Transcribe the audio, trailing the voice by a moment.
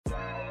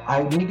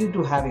I needed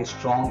to have a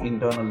strong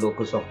internal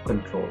locus of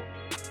control.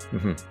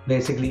 Hmm.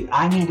 Basically,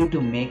 I needed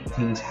to make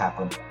things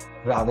happen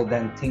rather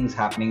than things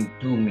happening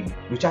to me,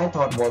 which I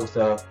thought was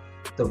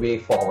the way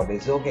forward.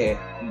 Is okay,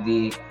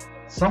 the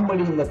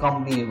somebody in the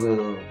company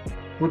will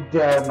put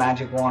their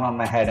magic wand on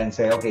my head and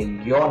say, okay,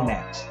 you're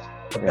next.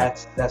 But Yeah.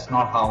 that's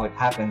not how it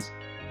happens.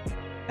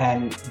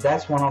 And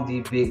that's one of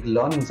the big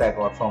learnings I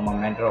got from a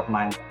mentor of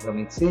mine,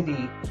 Ramit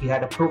Sethi. He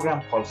had a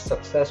program called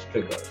Success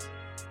Triggers,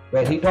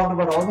 where Yeah. he talked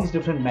about all these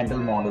different mental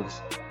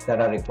models that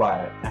are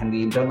required, and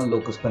the internal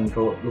locus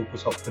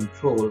of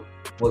control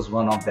was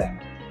one of them.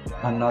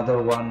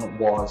 Another one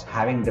was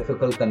having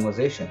difficult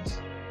conversations.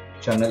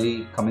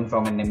 Generally, coming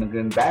from an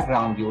immigrant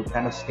background, you would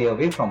kind of stay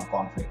away from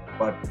conflict,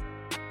 but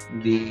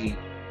the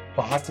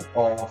path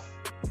of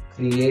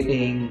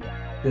creating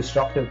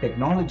disruptive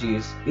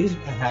technologies is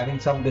having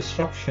some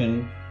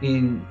disruption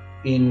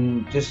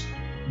in just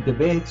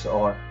debates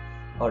or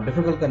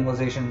difficult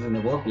conversations in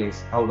the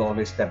workplace. I would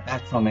always step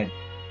back from it.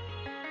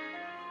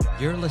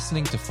 You're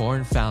listening to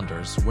Foreign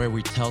Founders, where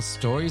we tell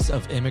stories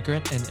of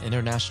immigrant and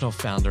international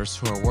founders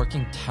who are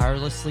working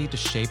tirelessly to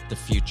shape the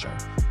future.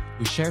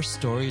 We share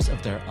stories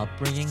of their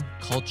upbringing,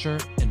 culture,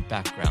 and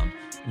background,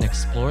 and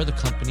explore the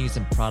companies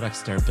and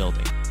products they're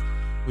building.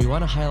 We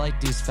want to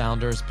highlight these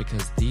founders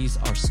because these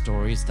are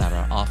stories that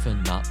are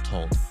often not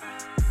told.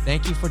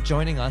 Thank you for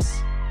joining us.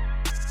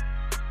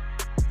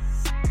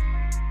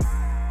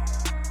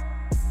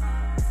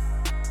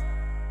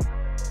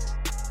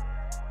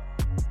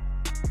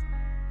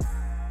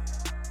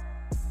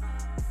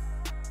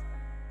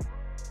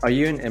 Are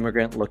you an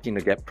immigrant looking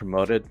to get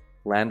promoted,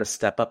 land a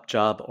step-up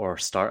job, or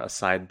start a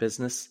side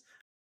business?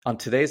 On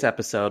today's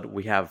episode,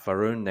 we have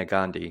Varun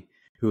Negandhi,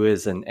 who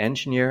is an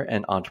engineer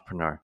and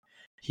entrepreneur.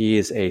 He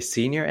is a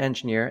senior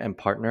engineer and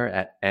partner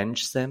at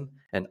EngSim,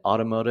 an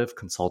automotive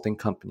consulting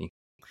company.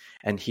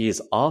 And he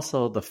is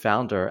also the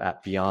founder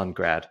at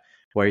BeyondGrad,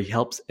 where he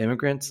helps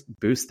immigrants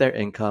boost their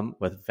income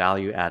with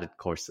value-added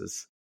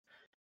courses.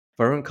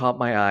 Varun caught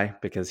my eye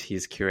because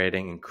he's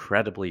curating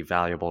incredibly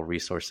valuable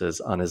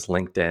resources on his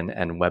LinkedIn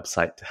and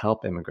website to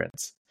help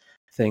immigrants.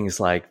 Things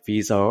like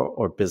visa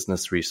or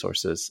business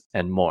resources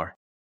and more.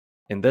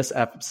 In this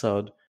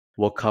episode,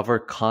 we'll cover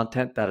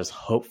content that is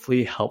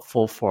hopefully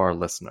helpful for our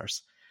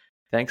listeners.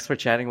 Thanks for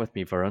chatting with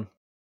me, Varun.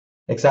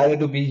 Excited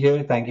to be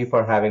here. Thank you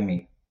for having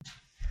me.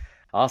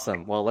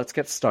 Awesome. Well, let's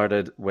get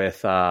started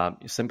with a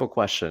simple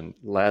question.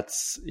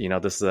 This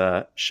is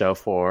a show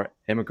for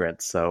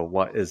immigrants. So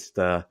what is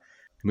the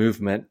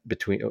movement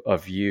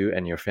of you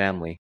and your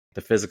family,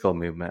 the physical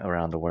movement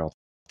around the world?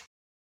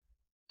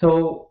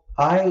 So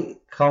I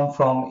come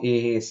from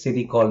a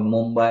city called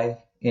Mumbai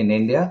in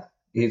India.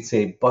 It's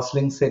a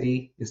bustling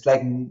city. It's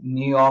like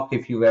New York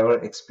if you've ever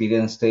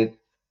experienced it.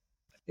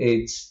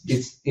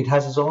 It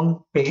has its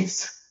own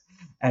pace,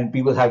 and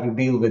people have to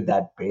deal with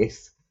that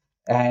pace.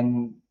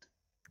 And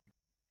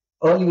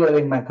earlier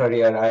in my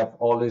career, I've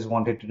always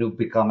wanted to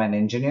become an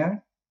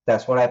engineer.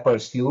 That's what I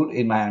pursued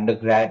in my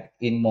undergrad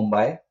in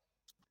Mumbai.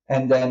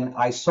 And then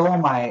I saw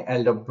my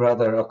elder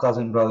brother, a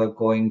cousin brother,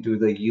 going to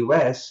the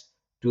US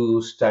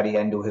to study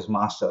and do his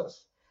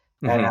master's.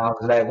 And Mm-hmm. I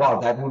was like, wow,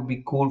 that would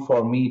be cool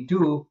for me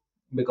too,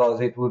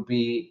 because it would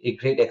be a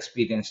great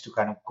experience to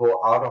kind of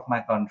go out of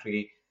my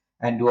country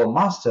and do a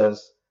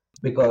master's,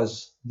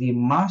 because the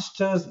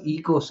master's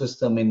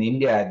ecosystem in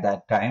India at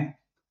that time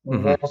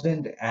Mm-hmm.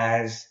 wasn't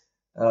as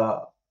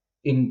uh,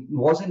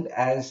 wasn't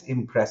as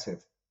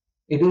impressive.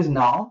 It is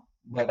now,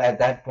 but at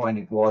that point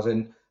it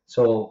wasn't.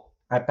 So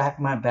I packed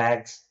my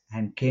bags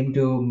and came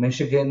to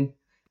Michigan,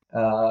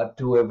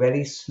 to a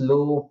very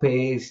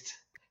slow-paced,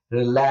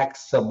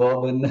 relaxed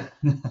suburban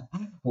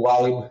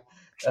vibe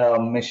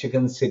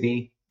Michigan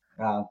city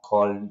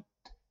called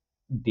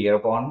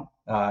Dearborn.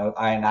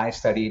 And I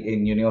studied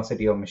in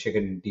University of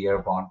Michigan in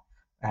Dearborn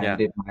and Yeah.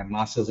 did my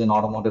master's in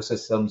automotive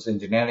systems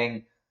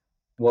engineering.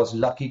 Was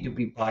lucky to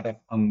be part of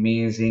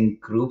amazing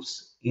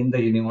groups in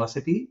the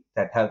university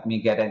that helped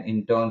me get an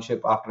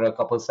internship after a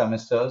couple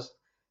semesters,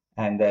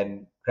 and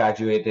then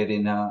graduated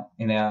in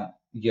a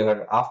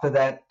year after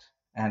that,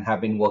 and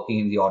have been working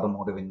in the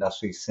automotive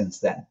industry since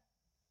then.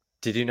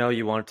 Did you know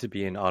you wanted to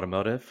be in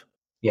automotive?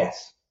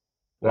 Yes,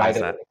 Why right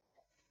is away. that?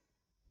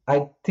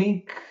 I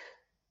think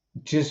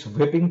just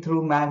whipping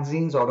through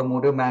magazines,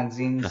 automotive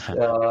magazines,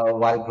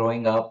 while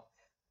growing up.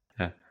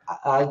 Yeah.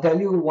 I'll tell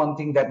you one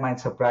thing that might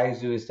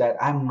surprise you is that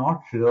I'm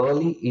not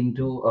really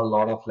into a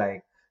lot of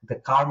like the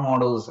car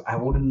models. I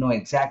wouldn't know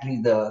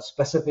exactly the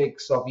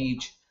specifics of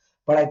each,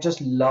 but I just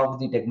love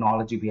the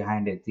technology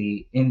behind it.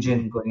 The Mhm.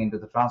 engine going into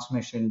the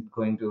transmission,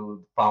 going to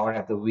the power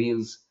at the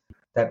wheels,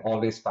 that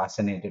always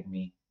fascinated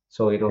me.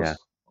 So it Yeah. was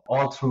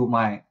all through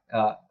my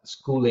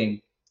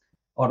schooling,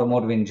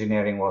 automotive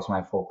engineering was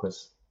my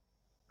focus.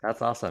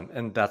 That's awesome.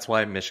 And that's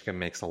why Michigan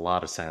makes a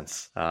lot of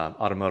sense.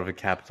 Automotive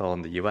capital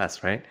in the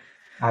US, right?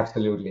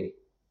 Absolutely.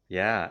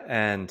 Yeah.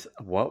 And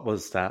what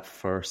was that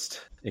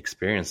first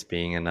experience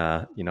being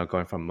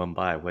going from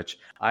Mumbai, which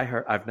I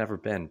heard, I've never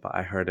been, but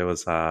I heard it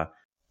was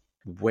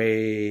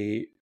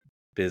way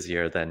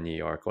busier than New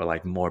York, or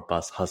like more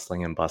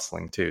hustling and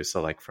bustling too.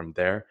 So like from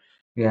there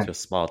Yeah, to a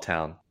small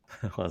town,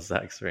 what was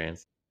that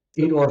experience?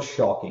 it was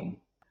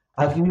shocking.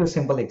 I'll give you a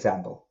simple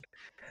example.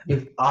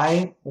 If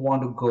I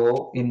want to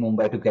go in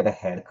Mumbai to get a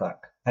haircut,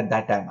 at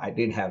that time I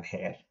did have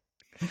hair.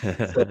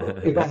 So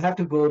if I have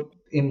to go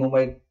in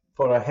Mumbai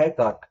for a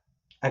haircut,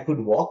 I could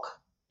walk,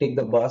 take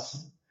the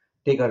bus,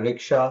 take a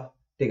rickshaw,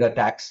 take a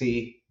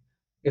taxi.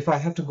 If I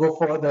have to go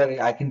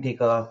further, I can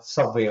take a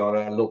subway or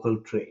a local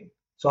train.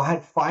 So I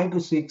had 5 to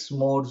 6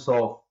 modes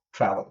of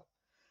travel.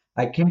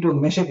 I came to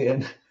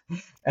Michigan,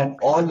 and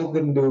all you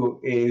can do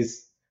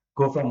is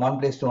go from one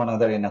place to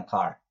another in a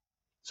car.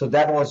 So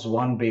that was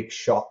one big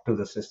shock to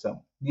the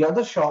system. The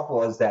other shock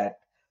was that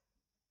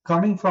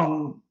coming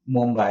from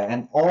Mumbai,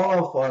 and all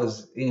of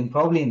us in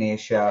probably in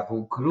Asia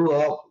who grew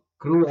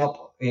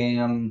up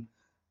in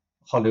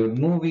Hollywood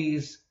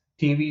movies,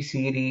 TV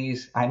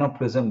series. I know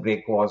Prison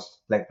Break was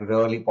like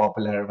really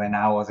popular when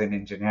I was in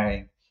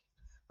engineering.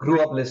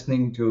 Grew up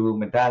listening to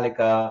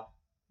Metallica,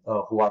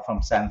 who are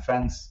from San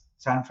Fran,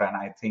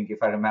 I think, if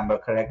I remember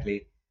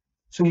correctly.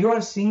 So you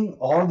are seeing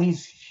all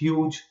these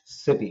huge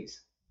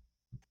cities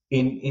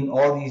in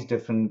all these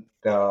different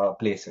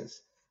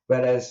places,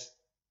 whereas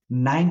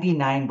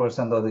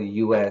 99% of the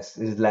US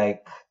is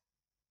like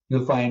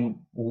you'll find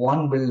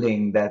one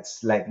building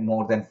that's like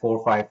more than 4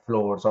 or 5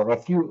 floors, or a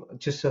few,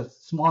 just a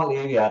small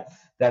area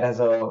that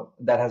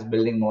has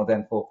building more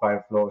than 4 or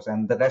 5 floors,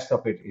 and the rest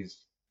of it is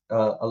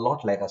a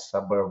lot like a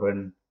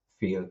suburban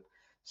feel.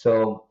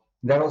 So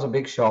that was a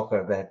big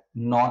shocker that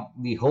not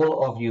the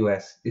whole of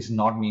US is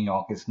not New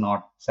York, it's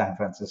not San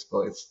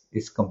Francisco,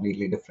 it's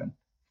completely different.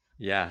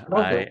 Yeah,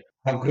 Love it.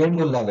 I I've grown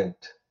to love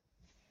it.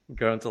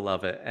 grown to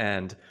love it.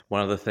 And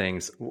one of the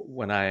things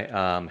when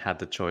I had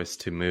the choice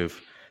to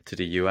move to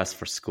the US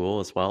for school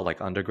as well,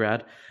 like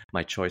undergrad,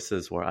 my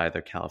choices were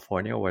either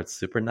California, where it's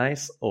super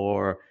nice,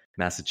 or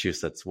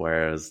Massachusetts,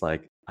 where it's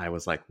like I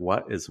was like,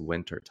 what is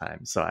winter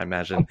time? So I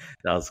imagine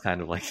that was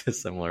kind of like a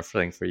similar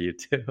thing for you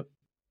too.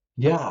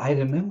 Yeah, I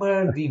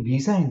remember the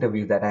visa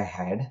interview that I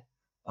had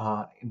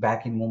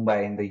back in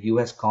Mumbai in the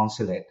US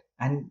consulate,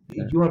 and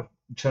you are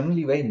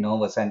generally very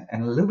nervous and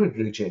a little bit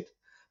rigid.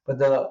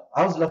 But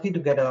I was lucky to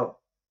get a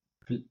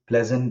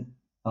pleasant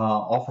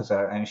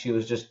officer, and she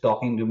was just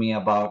talking to me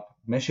about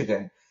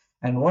Michigan.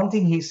 And one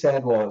thing she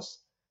said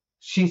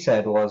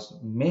was,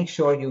 make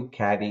sure you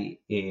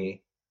carry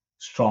a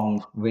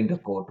strong winter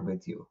coat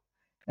with you.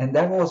 And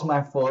that was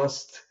my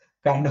first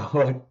kind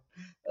of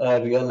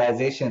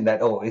realization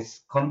that, oh,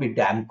 it's going to be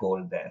damn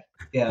cold there.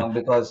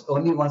 Because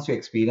only once you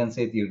experience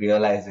it, you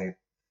realize it.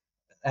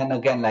 And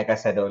again, like I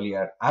said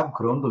earlier, I've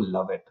grown to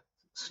love it. Yeah.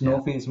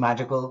 Snow feels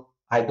magical.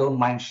 I don't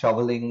mind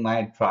shoveling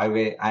my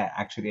driveway. I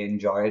actually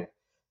enjoy it.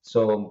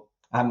 So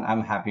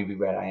I'm happy with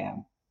where I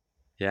am.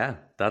 Yeah,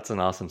 that's an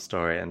awesome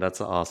story. And that's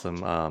an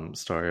awesome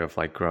story of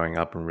like growing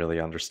up and really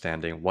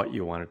understanding what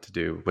you wanted to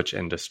do, which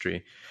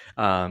industry.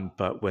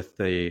 But with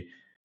the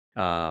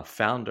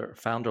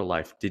founder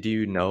life, did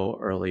you know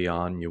early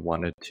on you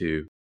wanted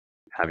to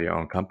have your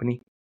own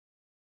company?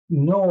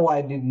 No,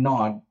 I did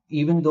not,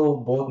 even though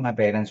both my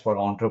parents were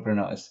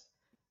entrepreneurs.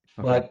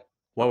 Okay. But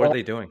What were all,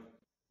 they doing?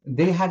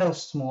 they had a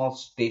small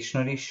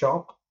stationery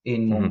shop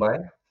in Hmm.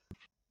 Mumbai.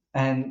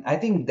 And I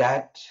think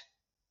that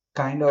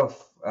kind of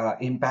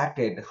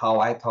impacted how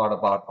I thought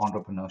about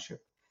entrepreneurship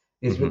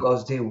is Hmm.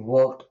 because they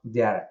worked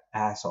their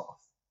ass off.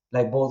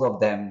 Like both of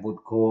them would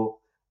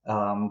go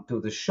to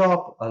the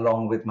shop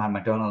along with my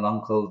maternal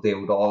uncle. They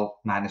would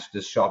all manage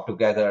the shop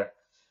together.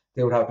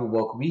 They would have to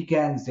work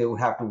weekends. They would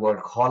have to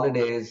work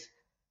holidays.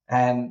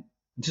 And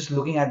just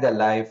looking at their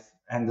life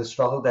and the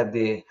struggle that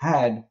they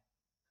had,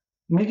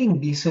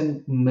 making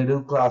decent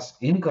middle class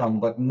income,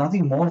 but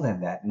nothing more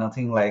than that.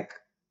 Nothing like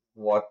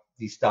what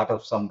the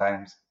startups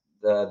sometimes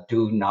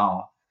do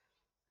now.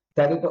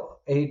 That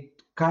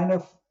it kind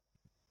of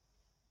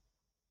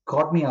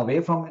got me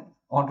away from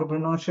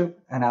entrepreneurship,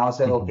 and I was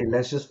like, Hmm. okay,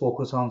 let's just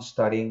focus on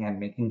studying and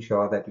making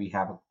sure that we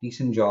have a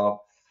decent job.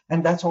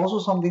 And that's also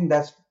something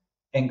that's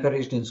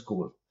encouraged in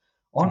school.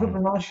 Hmm.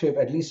 Entrepreneurship,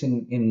 at least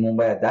in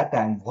Mumbai at that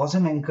time,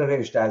 wasn't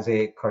encouraged as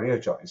a career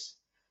choice.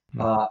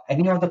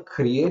 Any of the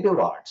creative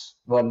arts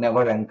were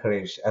never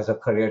encouraged as a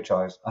career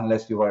choice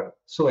unless you were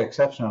so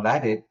exceptional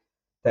at it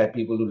that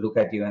people would look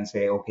at you and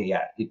say, okay,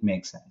 yeah, it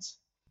makes sense.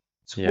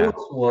 Yeah.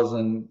 Sports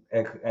wasn't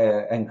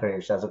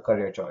encouraged as a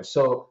career choice.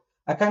 So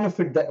I kind of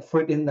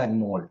fit in that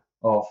mold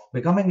of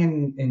becoming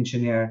an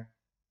engineer,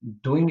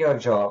 doing your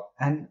job,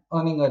 and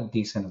earning a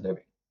decent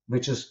living,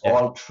 which is Yeah.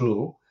 all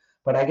true.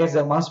 But I guess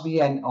there must be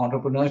an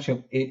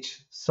entrepreneurship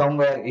itch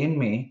somewhere in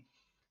me,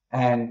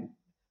 and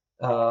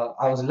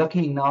I was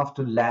lucky enough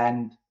to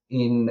land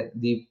in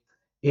the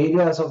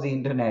areas of the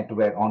internet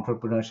where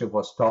entrepreneurship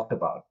was talked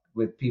about,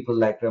 with people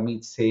like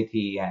Ramit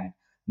Sethi and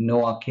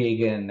Noah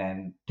Kagan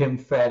and Tim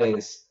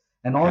Ferriss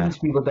and all Yeah. these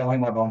people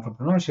talking about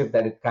entrepreneurship,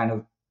 that it kind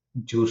of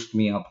juiced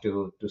me up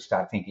to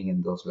start thinking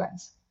in those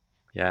lines.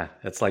 Yeah.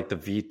 It's like the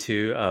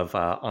V2 of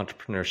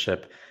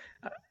entrepreneurship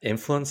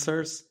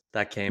influencers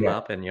that came Yeah.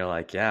 up, and you're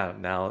like, yeah,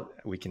 now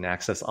we can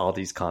access all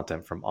these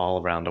content from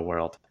all around the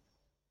world.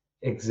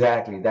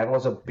 Exactly. That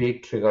was a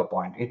big trigger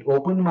point. It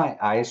opened my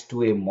eyes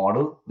to a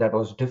model that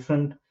was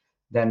different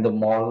than the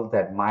model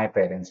that my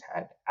parents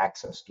had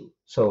access to.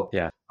 So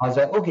Yeah. I was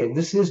like, okay,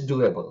 this is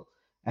doable,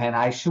 and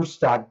I should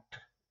start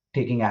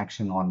taking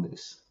action on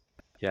this.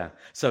 Yeah.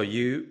 So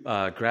you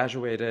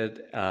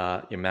graduated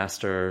your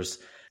master's,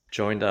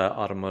 joined an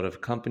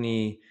automotive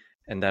company,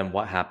 and then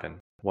what happened?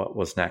 What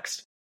was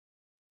next?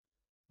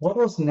 What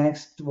was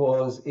next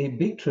was a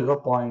big trigger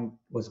point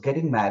was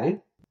getting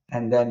married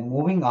and then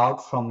moving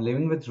out from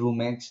living with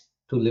roommates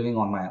to living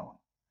on my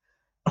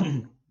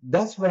own.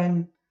 That's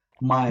when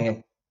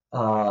my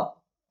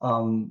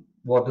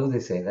what do they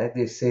say, right?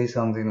 They say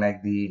something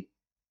like the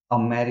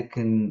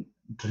American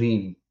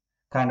dream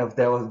kind of,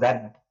 there was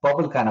that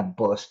bubble kind of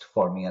burst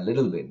for me a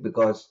little bit,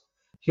 because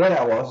here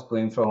I was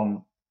going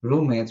from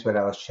roommates where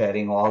I was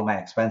sharing all my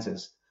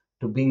expenses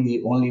to being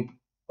the only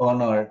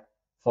earner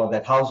for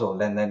that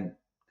household, and then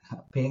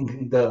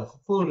paying the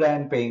full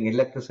rent, paying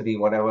electricity,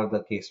 whatever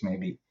the case may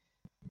be.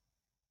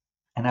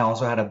 And I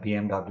also had a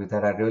BMW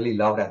that I really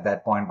loved at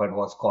that point, but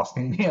was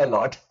costing me a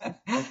lot.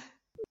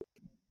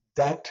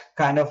 That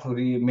kind of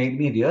made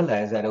me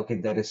realize that, okay,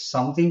 there is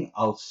something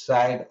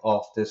outside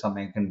of this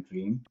American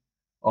dream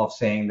of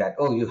saying that,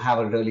 oh, you have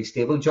a really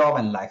stable job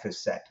and life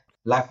is set.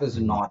 Life is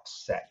Hmm. not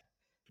set.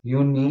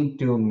 You need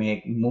to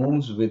make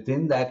moves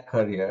within that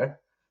career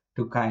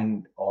to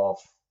kind of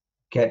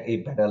get a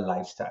better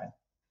lifestyle.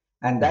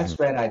 And Hmm. that's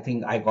where I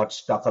think I got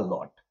stuck a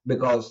lot,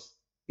 because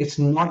it's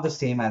not the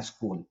same as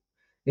school.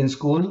 In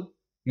school,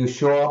 you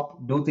show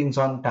up, do things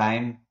on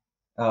time,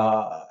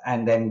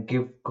 and then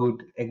give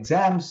good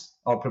exams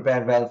or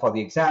prepare well for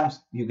the exams.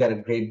 You get a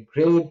great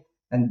grade,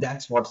 and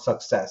that's what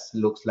success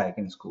looks like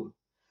in school.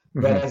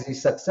 Hmm. Whereas the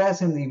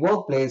success in the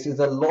workplace is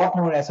a lot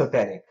more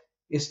esoteric.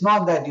 It's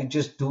not that you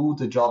just do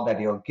the job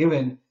that you're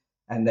given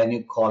and then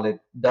you call it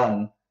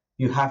done.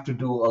 You have to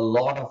do a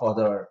lot of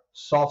other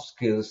soft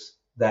skills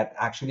that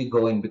actually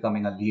go in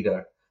becoming a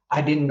leader.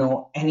 I didn't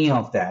know any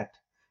of that.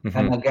 Hmm.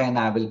 And again,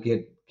 I will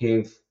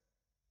give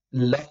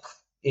luck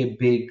a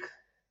big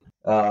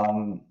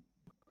um,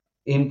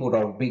 input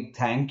or a big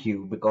thank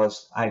you,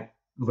 because I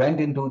went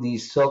into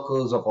these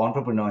circles of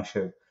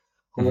entrepreneurship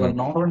who were Hmm.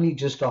 not only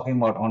just talking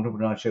about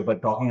entrepreneurship,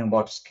 but talking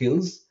about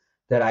skills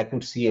that I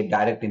could see a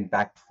direct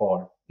impact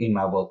for in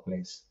my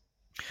workplace.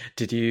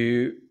 Did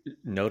you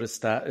notice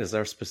that? Is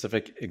there a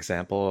specific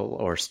example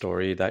or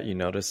story that you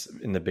noticed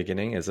in the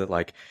beginning? Is it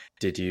like,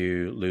 did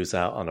you lose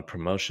out on a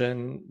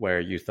promotion where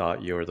you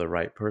thought you were the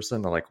right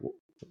person? Or like,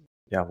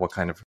 yeah, what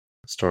kind of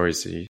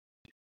stories do you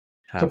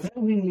have?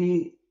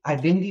 Surprisingly, I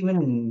didn't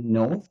even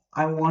know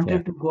I Yeah.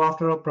 wanted to go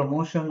after a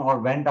promotion or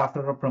went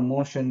after a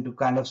promotion to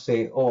kind of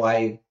say, oh,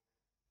 I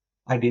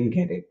didn't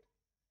get it.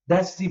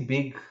 That's the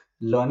big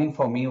learning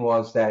for me,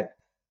 was that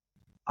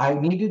I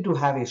needed to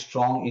have a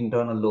strong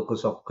internal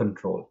locus of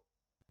control.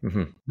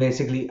 Hmm.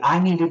 Basically, I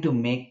needed to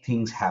make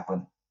things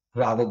happen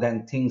rather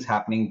than things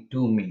happening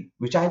to me,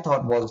 which I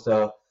thought was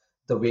the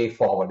way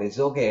forward. Is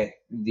okay,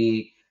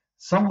 the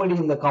somebody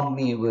in the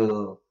company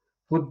will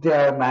put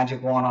their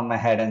magic wand on my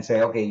head and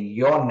say, okay,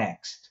 you're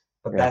next.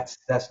 But Yeah.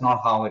 that's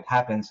not how it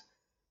happens.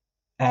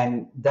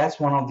 And that's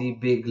one of the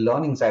big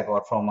learnings I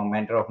got from a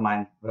mentor of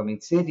mine,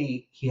 Ramit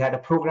Sethi. He had a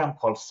program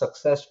called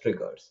Success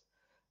Triggers,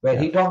 where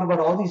Yeah. he talked about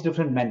all these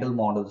different mental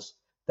models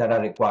that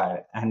are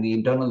required, and the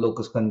internal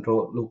locus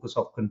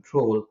of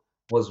control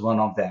was one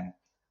of them.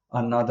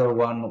 Another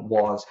one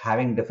was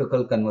having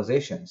difficult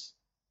conversations.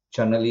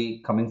 Generally,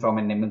 coming from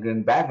an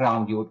immigrant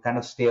background, you would kind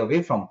of stay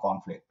away from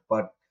conflict,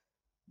 but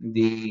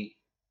the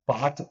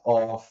path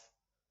of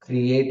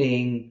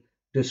creating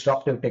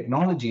disruptive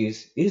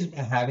technologies is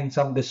by having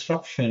some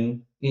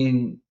disruption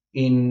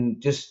in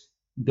just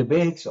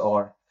debates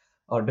or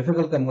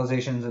difficult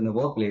conversations in the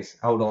workplace.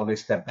 I would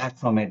always step back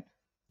from it,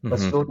 but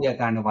Hmm. slowly I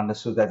kind of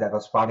understood that that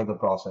was part of the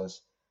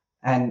process,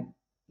 and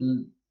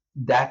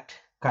that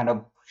kind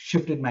of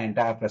shifted my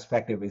entire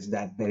perspective. Is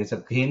that there is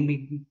a game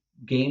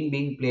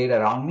being played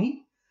around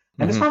me,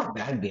 and it's Hmm. not a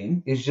bad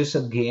game. It's just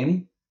a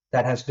game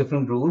that has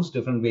different rules,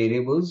 different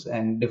variables,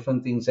 and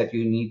different things that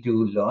you need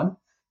to learn.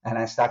 And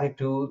I started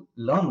to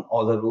learn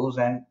all the rules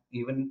and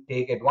even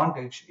take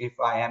advantage if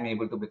I am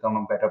able to become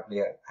a better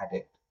player at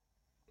it.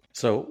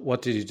 So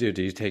what did you do?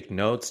 Did you take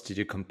notes? Did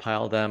you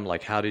compile them?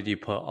 Like, how did you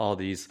put all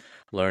these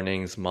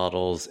learnings,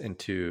 models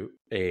into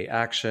A,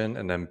 action,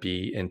 and then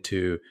B,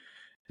 into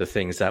the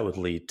things that would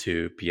lead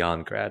to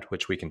Beyond Grad,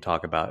 which we can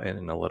talk about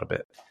in a little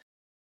bit.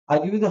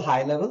 I'll give you the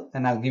high level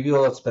and I'll give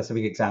you a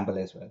specific example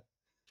as well.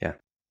 Yeah.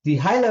 The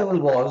high level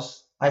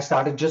was I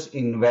started just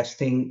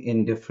investing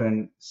in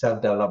different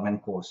self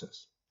development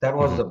courses. That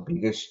was Hmm. the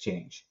biggest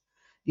change.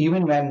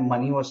 Even when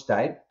money was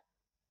tight,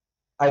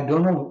 I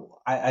don't know.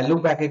 I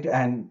look back at it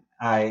and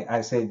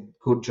I say,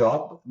 good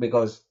job,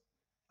 because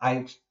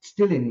I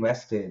still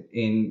invested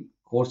in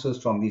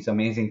courses from these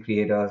amazing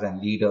creators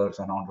and leaders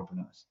and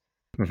entrepreneurs.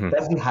 Hmm.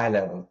 That's the high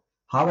level.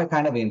 How I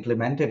kind of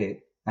implemented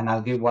it, and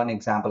I'll give one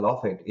example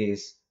of it,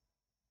 is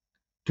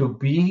to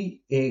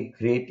be a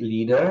great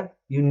leader,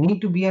 you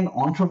need to be an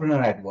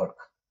entrepreneur at work.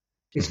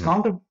 It's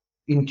Hmm.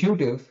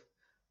 counterintuitive,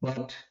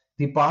 But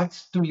the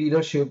path to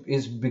leadership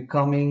is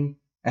becoming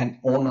an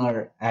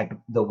owner at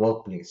the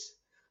workplace.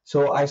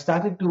 So I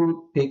started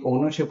to take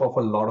ownership of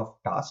a lot of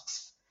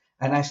tasks,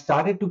 and I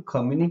started to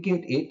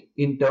communicate it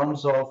in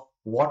terms of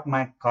what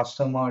my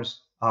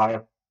customers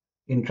are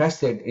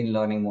interested in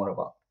learning more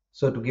about.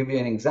 So to give you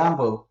an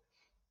example,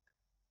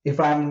 if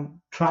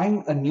I'm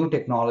trying a new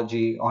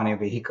technology on a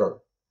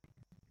vehicle,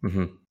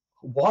 Hmm.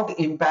 what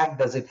impact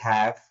does it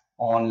have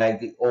on like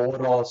the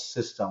overall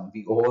system,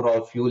 the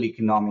overall fuel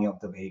economy of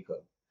the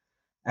vehicle?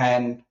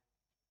 And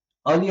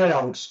earlier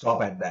I would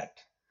stop at that.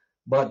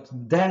 But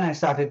then I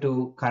started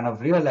to kind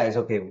of realize,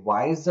 okay,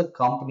 why is the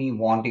company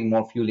wanting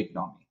more fuel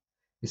economy?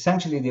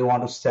 Essentially, they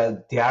want to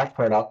sell their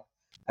product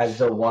as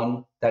the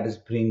one that is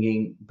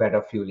bringing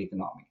better fuel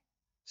economy.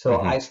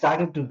 So I Hmm.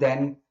 started to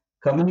then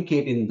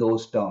communicate in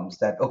those terms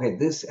that, okay,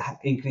 this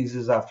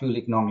increases our fuel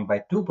economy by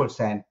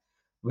 2%,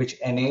 which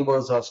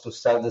enables us to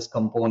sell this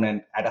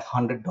component at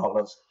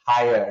 $100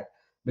 higher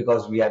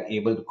because we are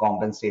able to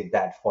compensate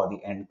that for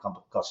the end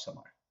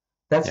customer.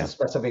 That's a Yeah.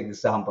 specific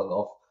example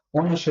of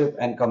ownership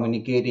and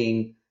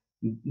communicating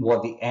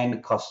what the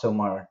end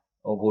customer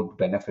would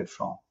benefit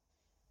from.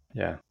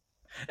 Yeah.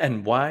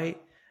 And why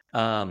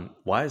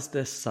is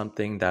this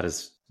something that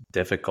is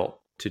difficult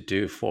to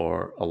do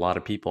for a lot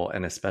of people,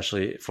 and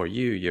especially for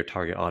you? Your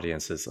target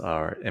audiences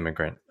are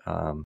immigrant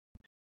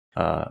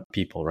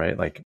people, right?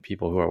 Like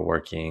people who are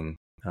working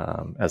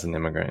as an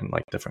immigrant in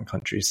like different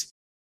countries.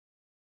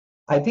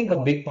 I think a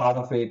big part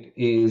of it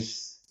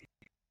is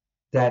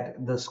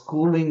that the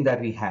schooling that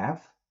we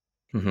have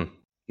Hmm.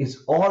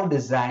 is all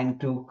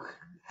designed to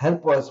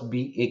help us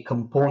be a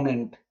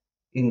component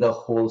in the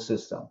whole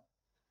system,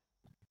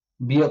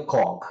 be a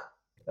cog.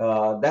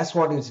 That's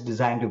what it's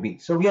designed to be.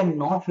 So we are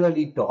not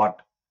really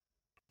taught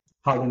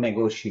how to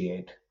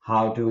negotiate,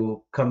 how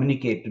to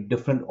communicate to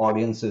different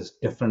audiences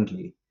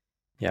differently.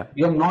 Yeah.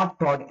 We are not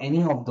taught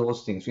any of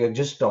those things. We are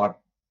just taught,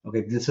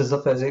 okay, this is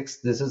the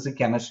physics, this is the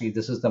chemistry,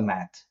 this is the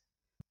math,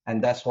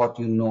 and that's what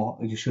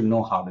you should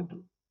know how to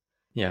do.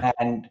 Yeah.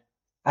 And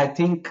I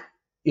think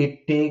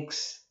it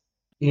takes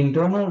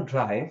internal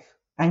drive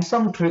and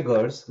some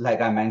triggers,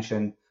 like I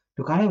mentioned,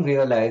 to kind of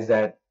realize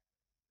that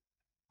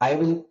I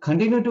will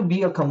continue to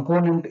be a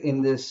component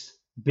in this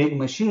big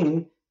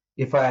machine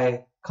if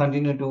I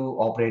continue to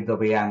operate the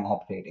way I'm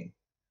operating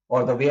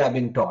or the way I've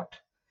been taught.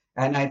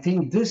 And I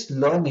think this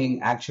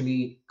learning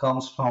actually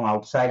comes from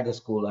outside the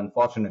school,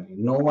 unfortunately.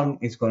 No one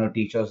is going to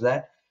teach us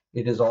that.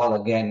 It is all,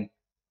 again,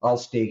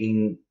 us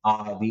taking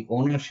the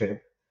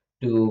ownership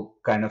to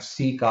kind of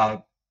seek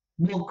out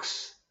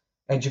books,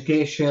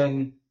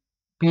 education,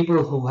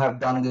 people who have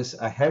done this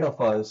ahead of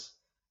us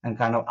and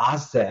kind of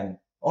ask them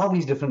all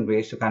these different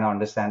ways to kind of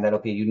understand that,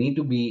 okay, you need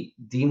to be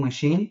the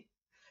machine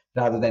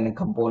rather than a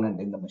component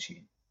in the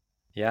machine.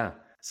 Yeah.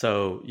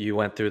 So you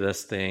went through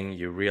this thing,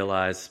 you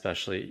realized,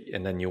 especially,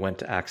 and then you went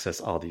to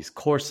access all these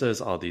courses,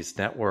 all these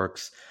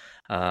networks,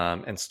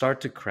 and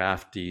start to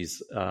craft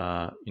these,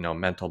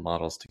 mental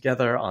models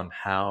together on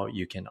how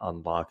you can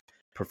unlock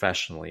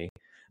professionally,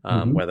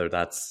 Hmm. whether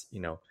that's,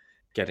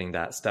 getting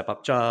that step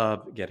up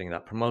job, getting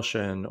that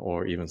promotion,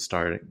 or even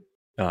starting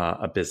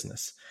a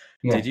business.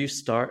 Yeah. Did you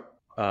start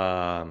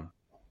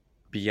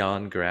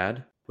Beyond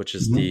Grad, which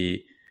is Mhm.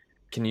 the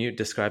can you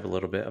describe a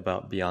little bit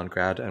about Beyond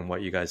Grad and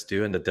what you guys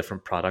do and the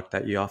different product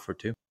that you offer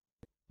too?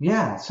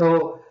 Yeah.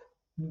 So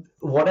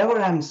whatever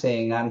I'm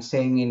saying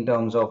in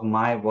terms of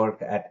my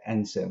work at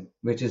NSIM,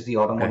 which is the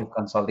Okay, automotive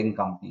consulting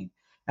company.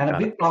 And a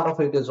got it. big part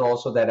of it is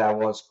also that I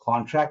was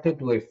contracted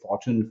to a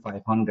Fortune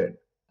 500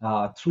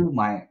 through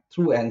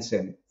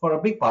NSIM for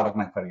a big part of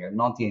my career,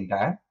 not the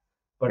entire,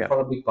 but Yeah. for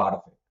a big part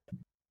of it.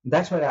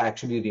 That's where I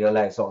actually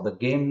realized, oh, the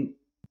game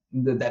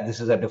that this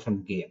is a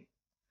different game.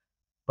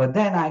 But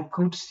then I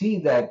could see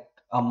that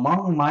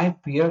among my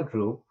peer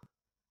group,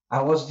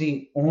 I was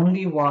the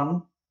only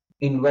one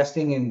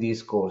investing in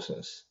these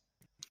courses.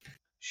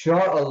 Sure,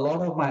 a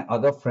lot of my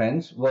other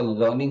friends were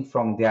learning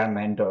from their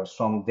mentors,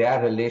 from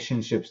their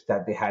relationships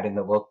that they had in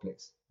the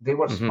workplace. They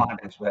were Hmm. smart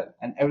as well.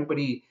 And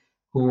everybody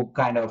who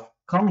kind of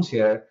comes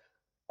here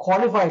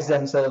qualifies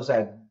themselves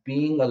as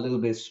being a little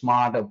bit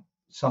smart,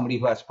 somebody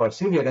who has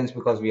perseverance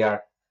because we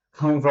are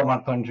coming from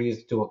our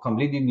countries to a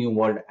completely new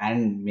world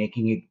and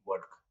making it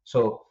work.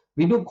 So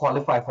we do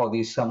qualify for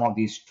these some of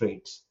these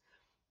traits.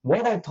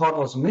 What I thought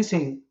was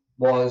missing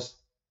was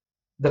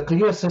the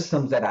clear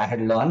systems that I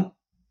had learned,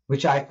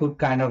 which I could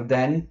kind of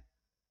then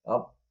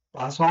uh,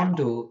 pass on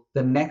to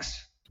the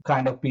next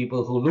kind of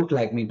people who look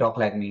like me, talk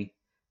like me.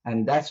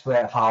 And that's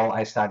where how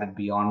I started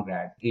Beyond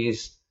Grad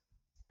is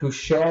to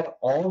share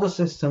all the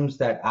systems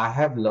that I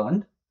have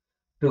learned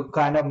to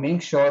kind of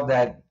make sure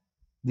that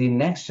the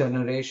next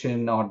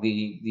generation or the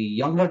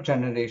younger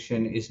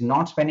generation is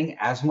not spending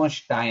as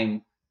much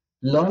time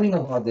learning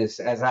about this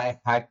as I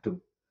had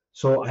to.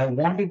 So I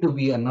wanted to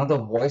be another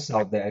voice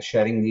out there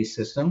sharing these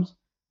systems.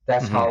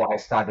 That's Hmm. how I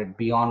started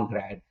Beyond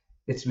Grad.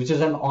 It's which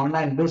is an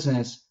online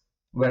business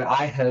where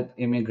I help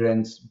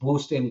immigrants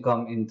boost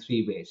income in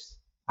three ways.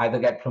 Either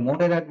get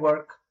promoted at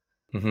work,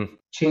 Hmm.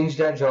 change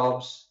their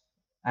jobs,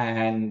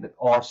 and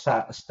or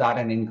start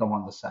an income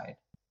on the side.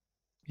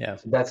 Yeah.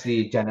 So that's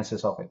the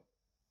genesis of it.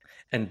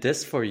 And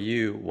this for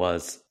you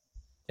was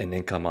an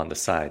income on the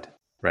side,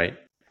 right?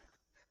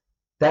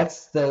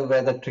 That's the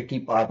where the tricky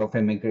part of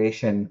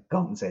immigration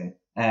comes in.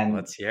 And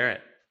Let's hear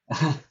it.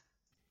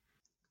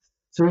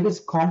 so it is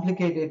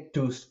complicated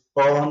to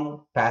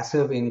earn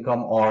passive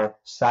income or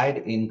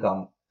side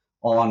income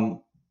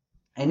on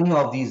any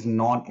of these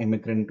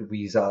non-immigrant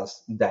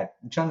visas that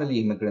generally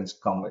immigrants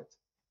come with.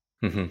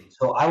 Hmm.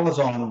 So I was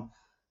on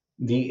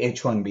the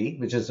H-1B,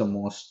 which is the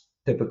most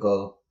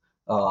typical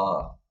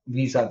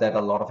visa that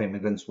a lot of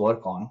immigrants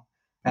work on.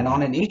 And Hmm.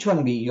 on an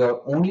H-1B,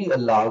 you're only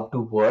allowed to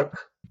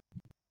work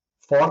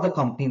for the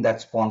company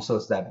that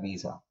sponsors that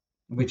visa,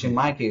 which in Hmm.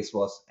 my case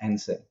was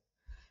NSYN.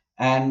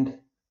 And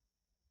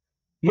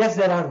yes,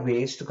 there are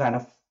ways to kind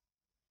of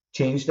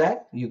change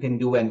that. You can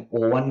do an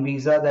O1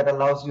 visa that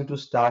allows you to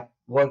start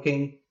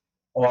working,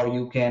 or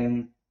you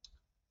can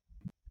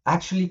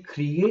actually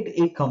create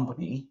a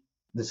company.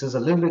 This is a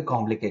little bit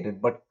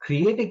complicated, but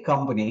create a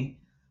company,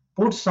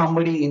 put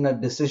somebody in a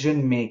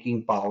decision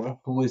making power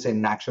who is a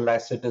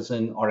naturalized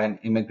citizen or an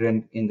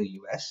immigrant in the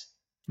US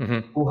Hmm.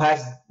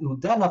 who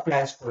then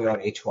applies for your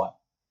H1.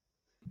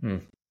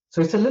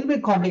 So it's a little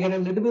bit complicated,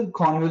 a little bit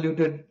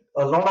convoluted,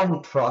 a lot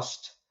on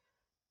trust,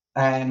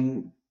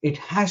 and it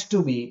has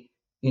to be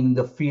in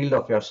the field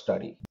of your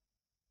study.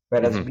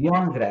 Whereas Hmm.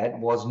 BeyondGrad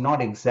was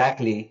not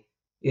exactly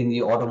in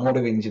the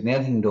automotive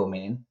engineering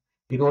domain,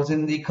 it was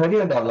in the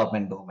career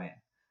development domain.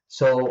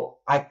 So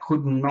I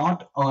could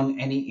not earn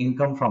any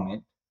income from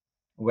it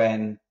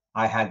when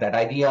I had that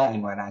idea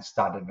and when I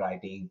started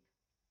writing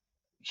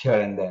here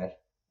and there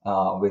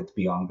with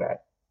BeyondGrad.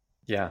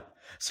 Yeah.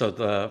 So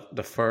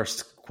the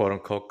first quote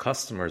unquote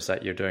customers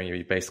that you're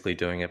basically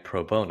doing it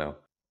pro bono.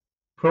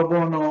 Pro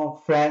bono,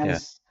 Yeah.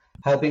 friends,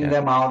 helping Yeah.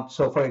 them out.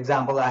 So, for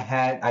example,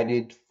 I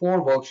did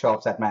 4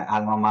 workshops at my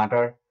alma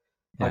mater,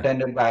 Yeah.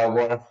 attended by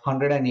over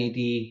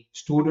 180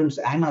 students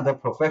and other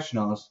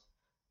professionals,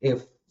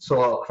 if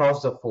so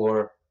across the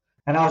four,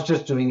 and I was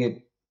just doing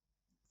it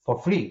for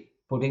free,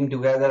 putting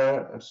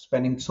together,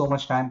 spending so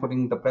much time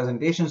putting the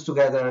presentations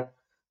together,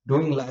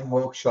 doing live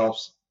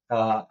workshops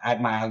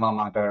at my alma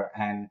mater,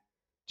 and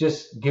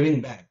just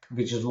giving back,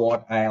 which is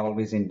what I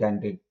always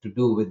intended to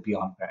do with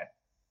Beyond Grad.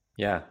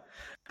 Yeah.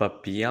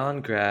 But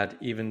beyond grad,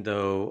 even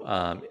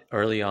though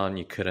early on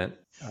you couldn't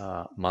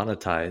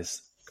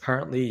monetize,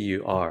 currently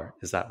you are.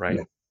 Is that right?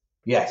 Yeah.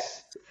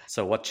 Yes.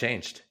 So what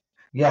changed?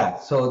 Yeah.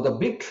 So the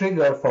big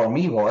trigger for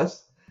me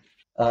was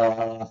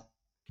uh,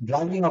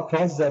 driving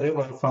across the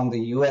river from the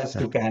US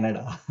to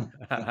Canada.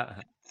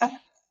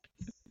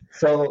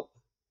 So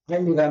I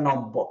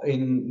live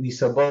in the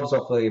suburbs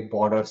of a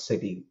border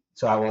city.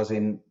 So I was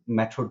in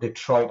Metro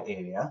Detroit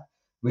area,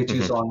 which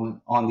is Hmm.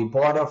 on the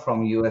border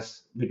from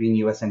US between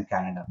US and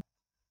Canada.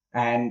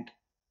 And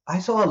I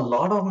saw a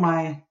lot of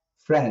my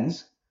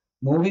friends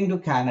moving to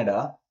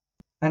Canada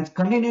and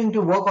continuing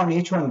to work on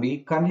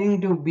H-1B,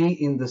 continuing to be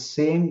in the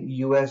same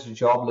US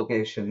job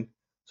location.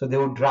 So they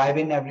would drive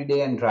in every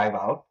day and drive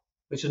out,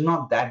 which is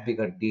not that big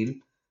a deal,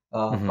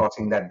 Hmm.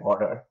 crossing that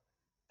border.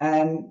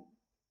 And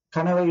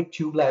kind of a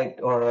tube light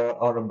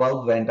or a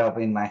bulb went up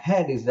in my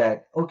head is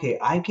that, okay,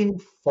 I can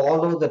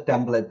follow the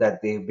template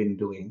that they've been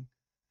doing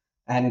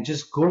and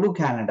just go to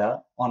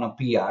Canada on a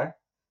PR,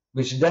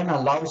 which then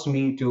allows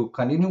me to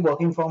continue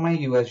working for my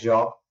US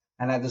job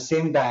and at the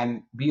same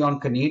time be on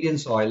Canadian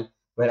soil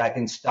where I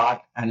can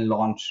start and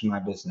launch my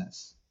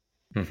business.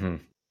 Hmm.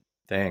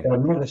 Dang. There are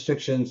no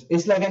restrictions.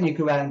 It's like an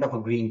equivalent of a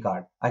green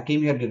card. I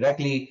came here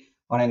directly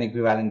on an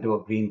equivalent to a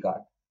green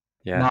card.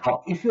 Yeah.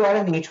 Now, if you are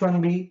an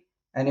H-1B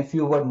and if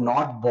you were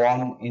not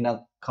born in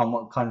a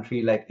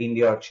country like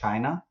India or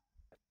China,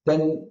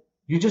 then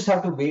you just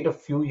have to wait a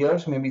few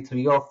years, maybe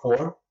 3 or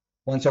 4,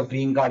 once your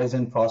green card is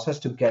in process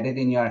to get it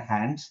in your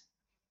hands.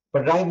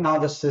 But right now,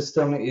 the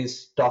system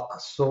is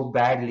stuck so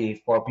badly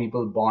for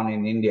people born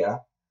in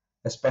India,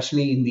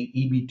 especially in the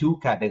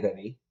EB2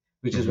 category,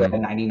 which is where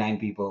Hmm. 99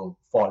 people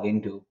fall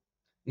into,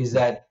 is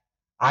that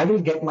I will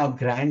get my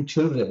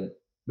grandchildren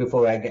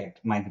before I get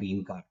my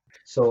green card.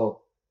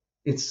 So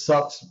it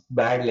sucks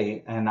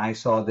badly. And I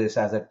saw this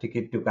as a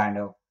ticket to kind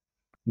of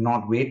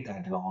not wait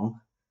that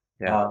long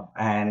Yeah.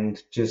 and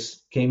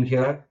just came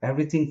here.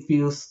 Everything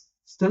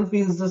still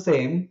feels the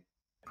same,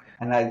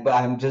 and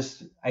I'm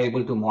just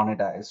able to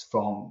monetize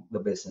from the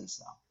business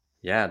now.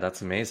 Yeah,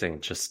 that's amazing.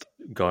 Just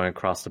going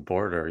across the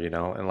border,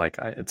 and like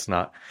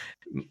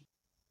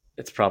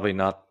it's probably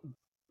not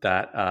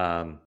that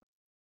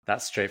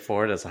that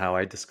straightforward as how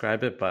I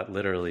describe it, but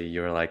literally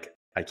you're like,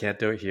 I can't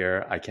do it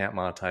here, I can't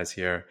monetize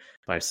here,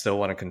 but I still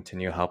want to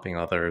continue helping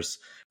others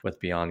with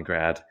Beyond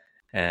Grad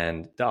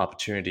and the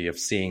opportunity of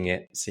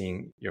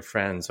seeing your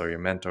friends or your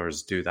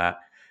mentors do that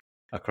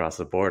across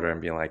the border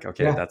and being like,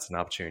 okay, Yeah, that's an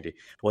opportunity.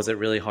 Was it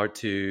really hard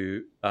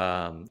to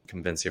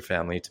convince your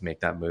family to make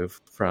that move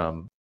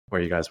from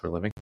where you guys were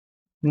living?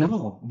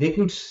 no, they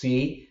could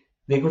see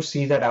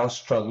that I was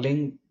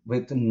struggling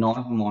with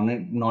not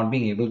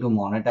being able to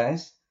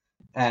monetize,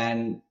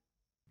 and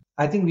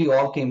I think we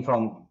all came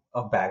from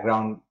a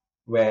background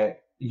where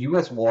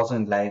US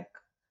wasn't like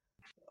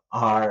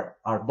our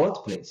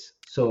birthplace.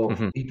 So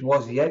Hmm. it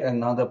was yet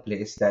another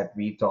place that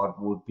we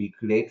thought would be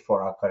great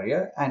for our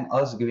career and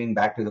us giving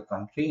back to the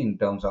country in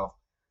terms of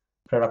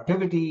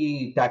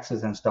productivity,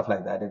 taxes, and stuff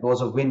like that. It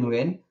was a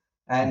win-win.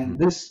 Hmm. And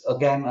this,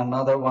 again,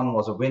 another one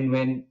was a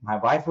win-win. My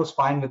wife was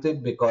fine with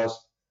it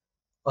because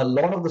a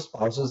lot of the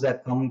spouses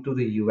that come to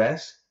the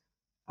US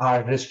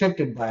are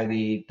restricted by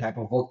the type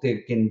of work they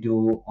can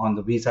do on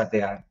the visa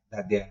they are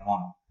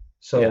on. Yeah.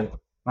 So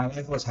my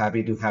wife was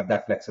happy to have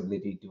that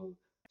flexibility to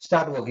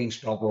start working,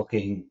 stop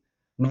working,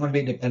 not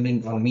be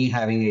dependent on me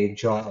having a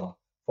job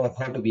for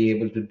her to be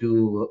able to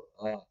do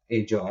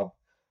a job.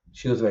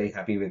 She was very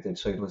happy with it,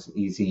 so it was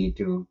easy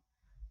to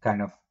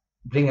kind of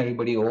bring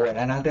everybody over.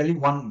 And I'll tell you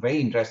one very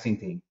interesting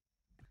thing.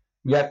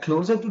 We are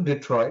closer to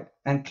Detroit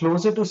and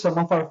closer to some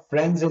of our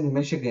friends in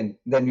Michigan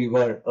than we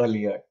were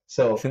earlier.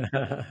 So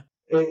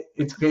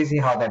it's crazy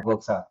how that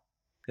works out.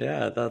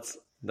 Yeah, that's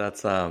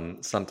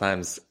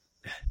sometimes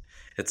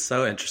it's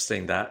so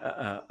interesting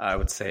that I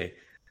would say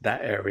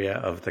that area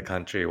of the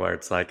country where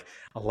it's like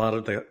a lot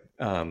of the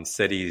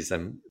cities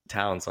and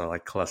towns are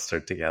like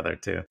clustered together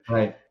too.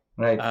 Right,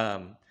 right.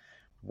 Um,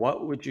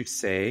 what would you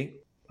say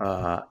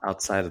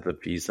outside of the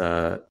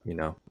visa?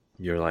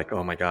 You're like,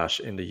 oh my gosh,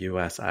 in the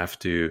US, I have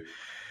to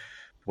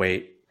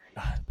wait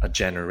a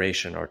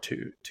generation or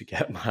two to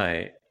get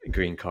my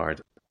green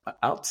card.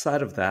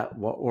 Outside of that,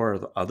 what were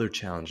the other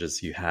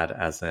challenges you had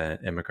as an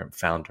immigrant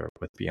founder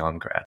with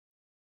BeyondGrad?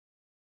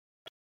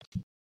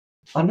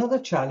 Another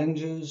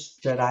challenges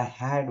that I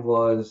had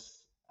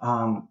was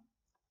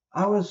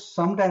I was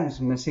sometimes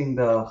missing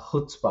the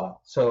chutzpah.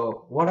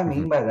 So what I Hmm.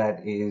 mean by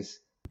that is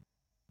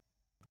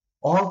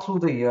all through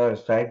the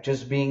years, right?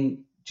 Just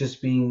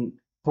being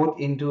put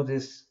into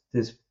this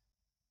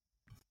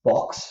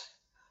box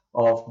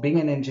of being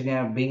an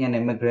engineer, being an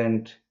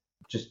immigrant,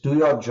 just do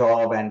your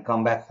job and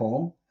come back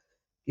home.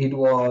 It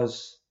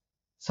was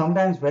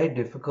sometimes very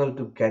difficult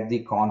to get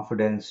the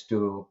confidence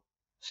to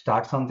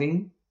start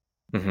something,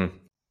 Hmm.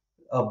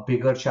 a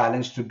bigger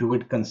challenge to do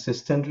it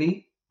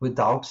consistently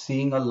without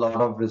seeing a lot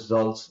of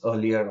results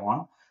earlier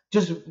on,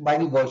 just by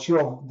the virtue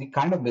of the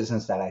kind of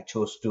business that I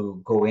chose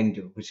to go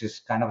into, which is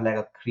kind of like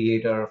a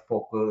creator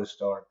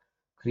focused or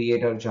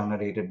creator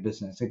generated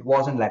business. It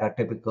wasn't like a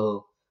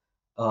typical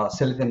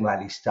Silicon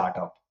Valley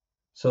startup.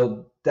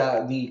 So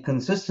the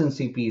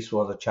consistency piece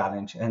was a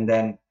challenge. And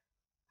then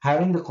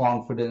having the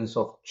confidence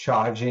of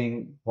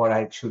charging what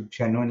I should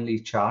genuinely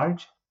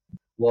charge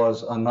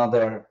was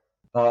another.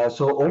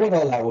 So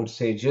overall, I would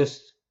say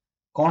just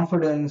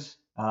confidence,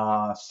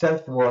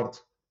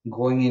 self-worth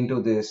going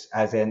into this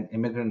as an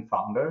immigrant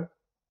founder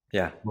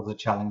Yeah. was a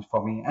challenge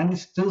for me, and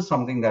it's still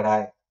something that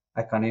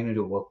I continue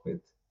to work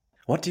with.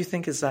 What do you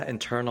think is that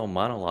internal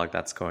monologue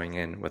that's going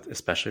in with,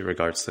 especially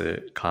regards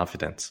to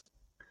confidence?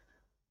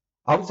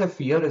 I would say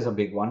fear is a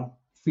big one.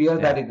 Fear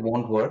Yeah. that it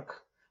won't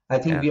work. I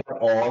think Yeah. we are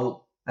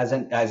all,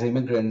 as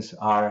immigrants,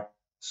 are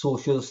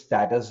social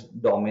status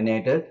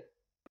dominated.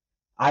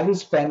 I will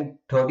spend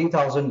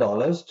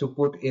 $30,000 to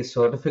put a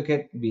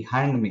certificate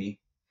behind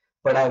me,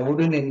 but I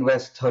wouldn't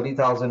invest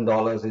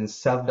 $30,000 in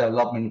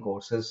self-development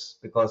courses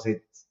because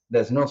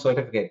there's no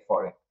certificate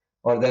for it,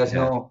 or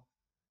Yeah.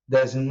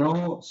 there's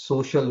no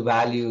social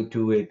value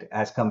to it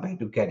as compared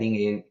to getting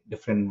a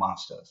different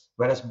master's.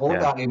 Whereas both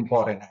Yeah. are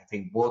important, I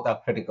think both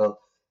are critical,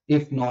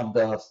 if not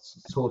the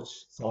soft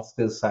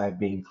skills side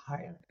being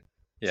higher.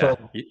 Yeah.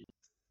 So You,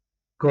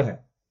 go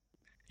ahead.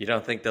 you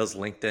don't think those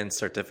LinkedIn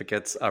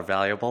certificates are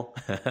valuable?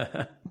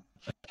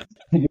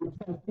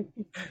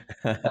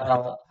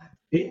 Uh,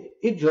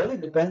 it really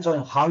depends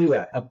on how you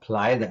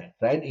apply that,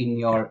 right? In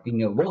your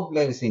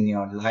workplace, in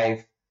your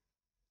life.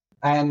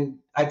 And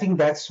I think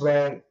that's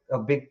where a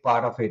big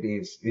part of it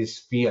is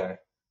fear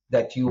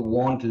that you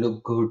won't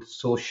look good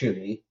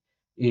socially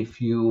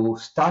if you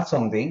start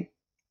something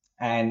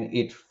and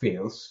it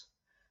fails.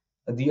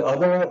 The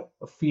other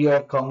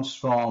fear comes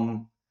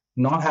from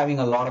not having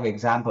a lot of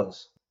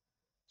examples.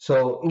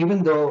 So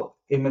even though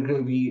a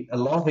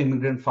lot of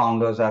immigrant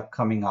founders are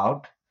coming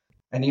out,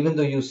 and even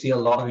though you see a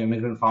lot of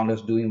immigrant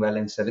founders doing well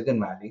in Silicon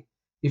Valley,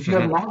 if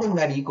you're Hmm. not in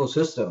that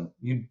ecosystem,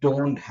 you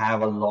don't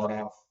have a lot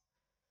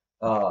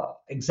of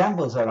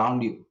examples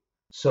around you. Hmm.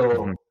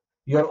 So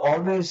you're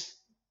always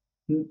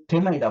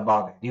timid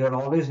about it. You're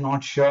always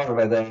not sure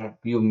whether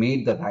you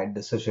made the right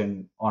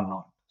decision or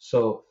not.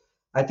 So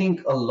I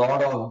think a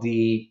lot of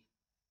the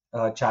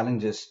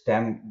challenges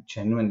stem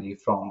genuinely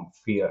from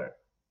fear.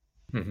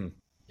 Hmm.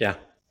 Yeah,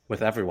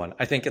 with everyone.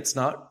 I think it's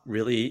not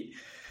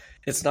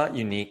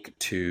unique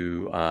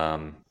to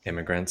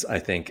immigrants. I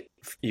think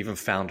even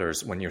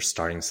founders, when you're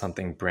starting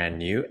something brand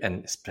new,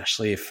 and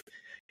especially if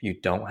you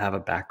don't have a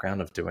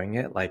background of doing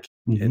it, like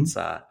Hmm. it's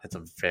a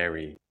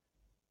very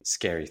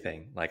scary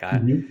thing. Like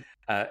Hmm.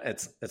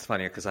 it's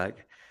funny because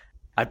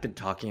I've been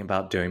talking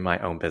about doing my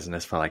own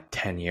business for like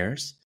 10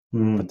 years,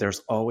 but Hmm. there's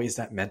always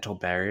that mental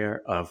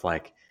barrier of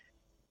like,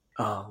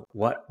 oh,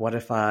 what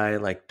if I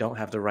like don't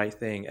have the right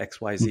thing,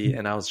 XYZ?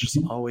 And I was just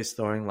Hmm. always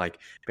throwing like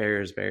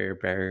barriers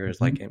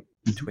like Hmm. in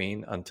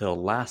between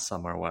until last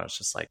summer where I was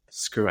just like,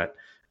 screw it.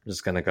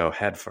 just going to go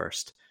head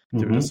first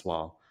through Mm-hmm. this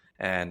wall.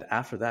 And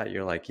after that,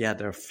 you're like, yeah,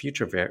 there are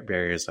future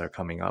barriers that are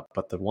coming up,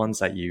 but the ones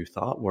that you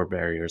thought were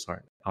barriers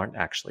aren't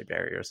actually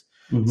barriers.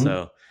 Mm-hmm.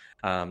 So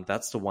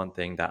that's the one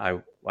thing that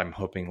I'm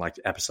hoping like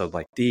episodes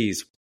like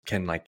these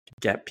can like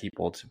get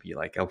people to be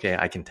like, okay,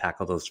 I can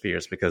tackle those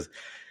fears because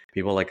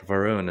people like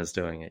Varun is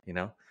doing it, you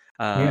know?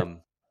 Yeah.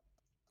 Um,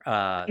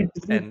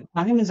 and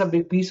Time is a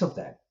big piece of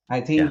that.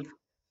 I yeah, think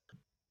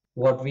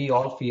what we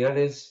all fear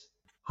is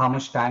how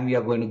much time we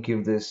are going to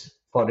give this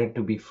for it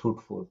to be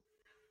fruitful.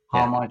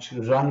 How yeah, much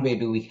runway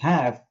do we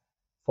have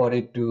for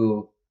it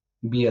to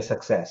be a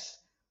success?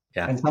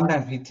 yeah, And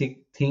sometimes we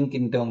think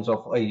in terms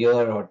of a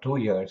year or 2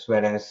 years,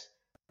 whereas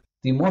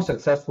the most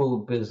successful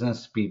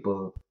business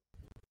people,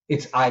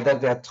 it's either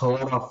their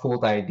third or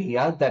fourth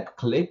idea that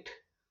clicked,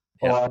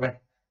 yeah,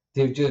 or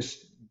they've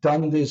just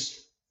done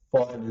this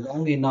for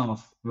long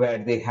enough where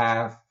they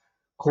have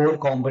core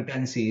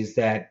competencies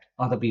that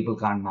other people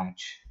can't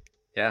match.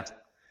 yeah.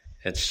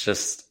 It's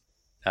just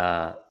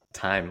uh,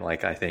 time.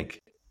 Like I think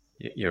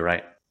you're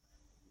right.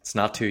 It's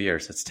not 2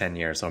 years, it's 10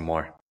 years or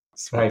more.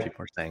 That's what Right.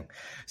 people are saying.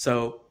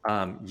 So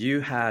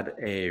you had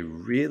a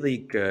really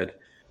good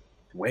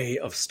way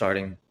of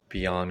starting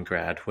Beyond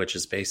Grad, which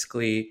is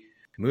basically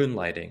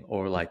moonlighting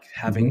or like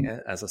having Hmm.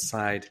 it as a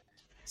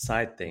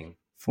side thing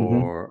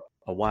Hmm. for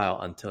a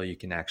while until you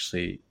can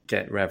actually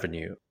get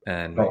revenue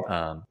and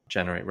Right.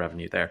 generate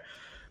revenue there.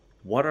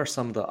 What are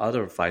some of the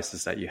other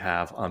advices that you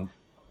have on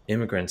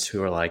immigrants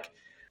who are like,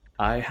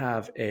 I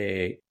have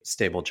a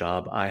stable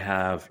job, I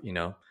have,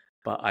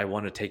 but I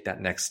want to take that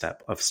next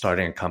step of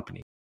starting a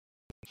company?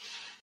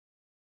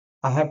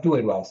 I have two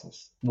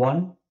advices.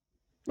 One,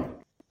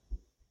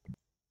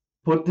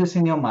 put this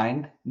in your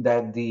mind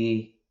that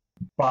the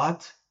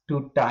path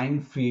to time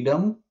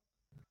freedom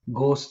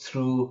goes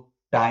through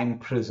time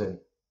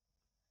prison.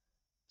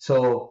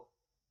 So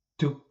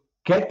to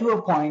get to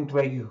a point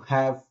where you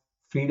have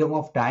freedom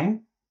of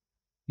time,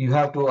 you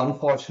have to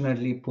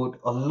unfortunately put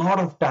a lot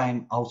of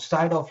time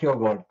outside of your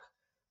work,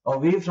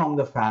 away from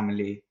the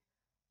family,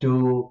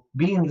 to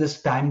be in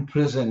this time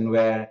prison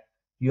where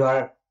you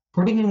are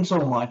putting in so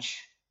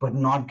much but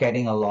not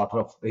getting a lot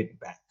of it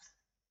back.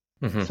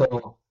 Hmm.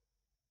 So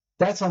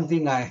that's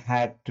something I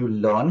had to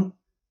learn,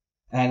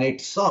 and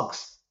it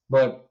sucks.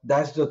 But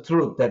that's the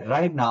truth that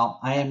right now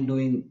I am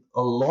doing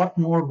a lot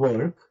more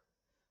work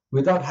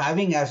without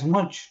having as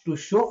much to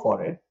show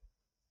for it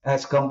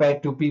as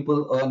compared to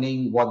people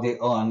earning what they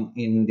earn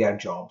in their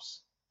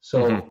jobs.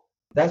 Hmm. So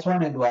that's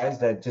one advice,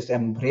 that just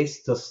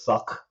embrace the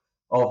suck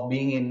of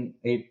being in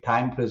a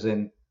time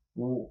prison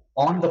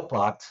on the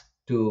path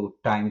to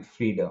time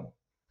freedom.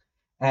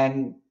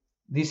 And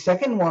the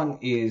second one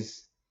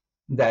is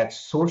that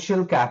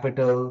social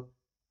capital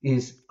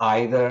is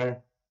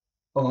either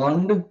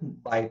earned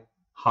by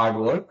hard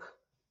work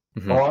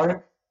Hmm.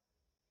 or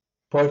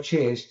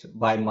purchased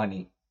by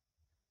money.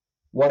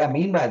 What I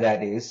mean by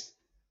that is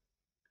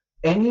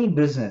any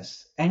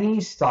business, any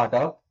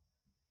startup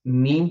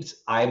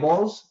needs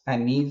eyeballs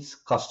and needs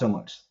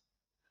customers.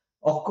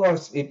 Of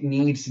course, it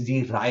needs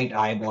the right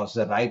eyeballs,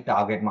 the right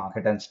target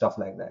market, and stuff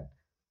like that.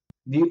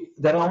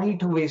 There are only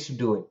two ways to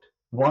do it.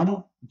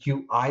 One,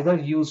 you either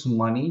use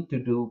money to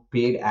do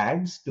paid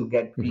ads to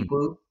get Hmm.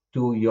 people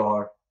to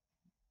your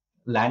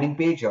landing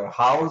page or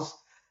house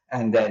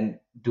and then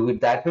do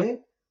it that way,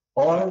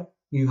 or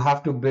you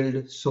have to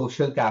build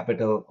social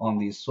capital on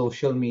these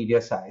social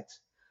media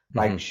sites,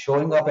 like Hmm.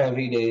 showing up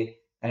every day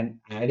and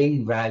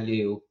adding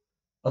value,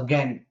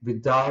 again,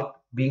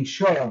 without being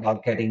sure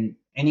about getting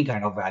any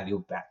kind of value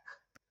back.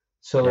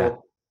 Yeah.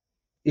 So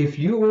if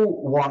you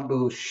want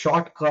to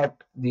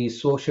shortcut the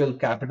social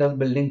capital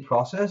building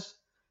process,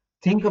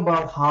 think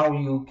about how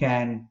you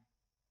can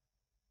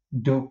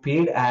do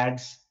paid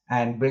ads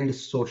and build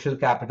social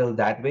capital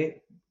that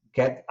way,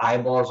 get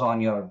eyeballs on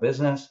your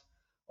business,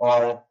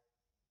 or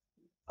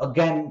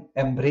again,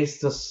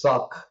 embrace the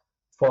suck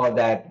for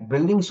that.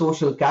 Building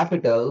social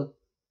capital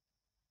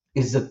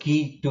is the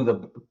key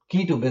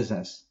to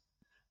business.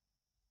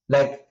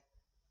 Like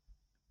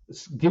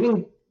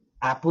giving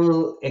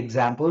Apple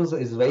examples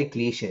is very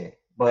cliche,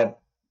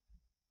 but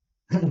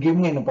give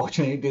me an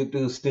opportunity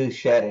to still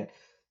share it.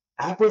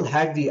 Apple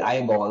had the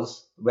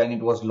eyeballs when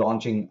it was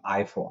launching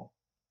iPhone.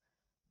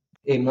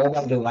 A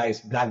mobile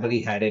device, BlackBerry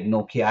had it,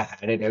 Nokia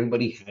had it,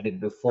 everybody had it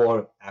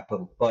before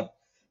Apple. But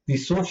the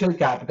social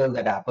capital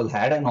that Apple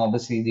had, and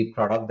obviously the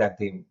product that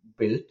they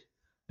built,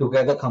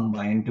 together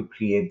combined to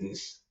create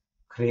this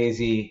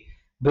crazy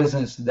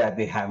business that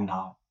they have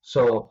now.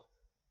 So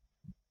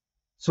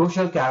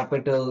social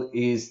capital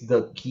is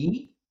the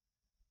key.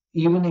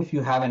 Even if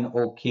you have an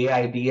okay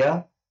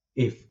idea,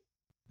 if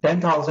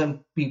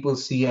 10,000 people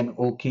see an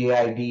okay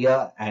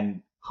idea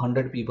and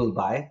 100 people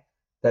buy,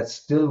 that's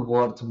still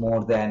worth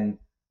more than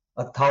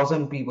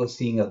 1,000 people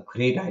seeing a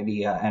great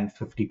idea and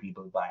 50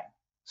 people buying.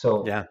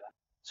 So, Yeah.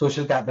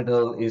 social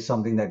capital is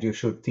something that you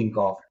should think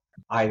of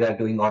either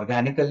doing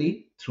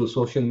organically through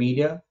social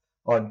media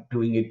or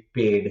doing it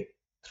paid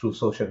through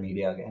social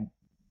media again.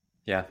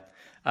 Yeah.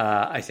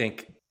 I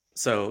think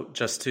So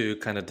just to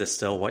kind of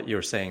distill what you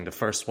were saying, the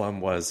first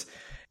one was,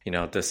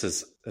 this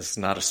is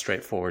not a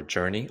straightforward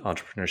journey.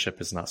 Entrepreneurship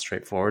is not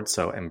straightforward.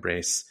 So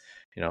embrace,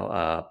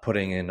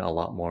 putting in a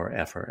lot more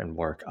effort and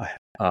work,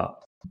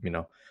 you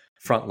know,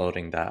 front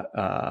loading that,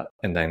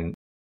 and then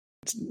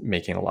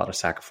making a lot of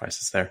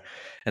sacrifices there.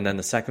 And then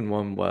the second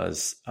one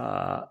was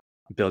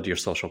build your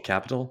social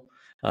capital.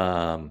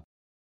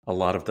 A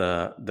lot of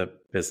the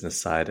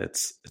business side,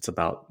 it's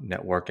about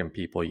network and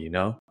people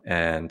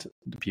and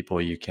the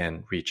people you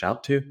can reach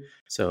out to.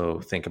 So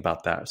think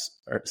about that,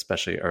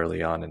 especially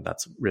early on, and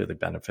that's really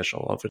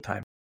beneficial over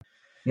time.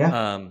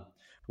 Yeah.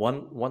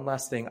 One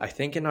last thing. I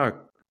think in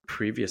our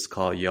previous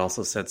call, you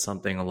also said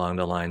something along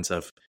the lines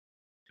of,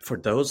 for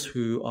those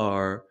who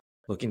are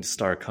looking to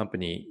start a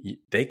company,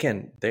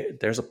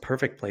 there's a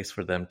perfect place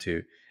for them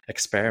to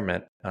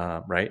experiment,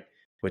 right?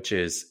 Which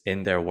is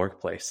in their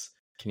workplace.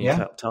 Can you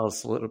Yeah. tell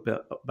us a little bit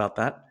about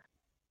that?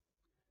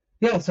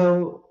 Yeah.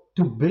 So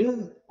to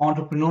build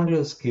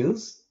entrepreneurial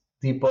skills,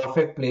 the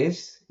perfect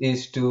place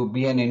is to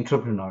be an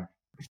entrepreneur.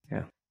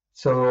 Yeah.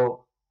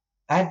 So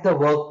at the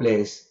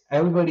workplace,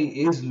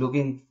 everybody is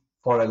looking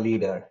for a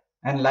leader.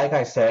 And like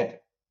I said,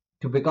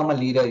 to become a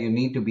leader, you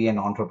need to be an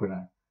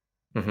entrepreneur.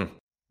 Hmm.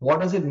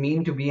 What does it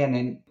mean to be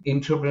an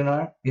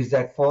entrepreneur? Is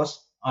that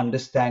first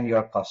understand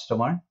your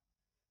customer.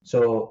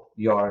 So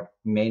your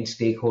main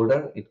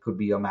stakeholder, it could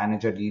be your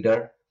manager,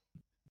 leader,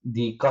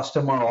 the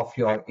customer of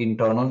your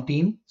internal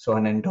team, so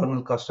an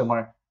internal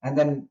customer, and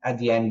then at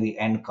the end, the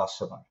end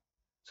customer.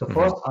 So Hmm.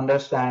 first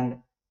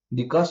understand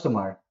the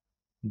customer,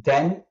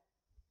 then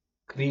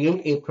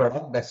create a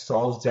product that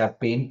solves their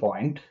pain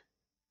point,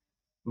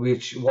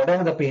 which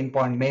whatever the pain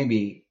point may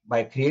be,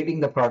 by creating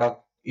the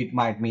product, it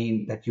might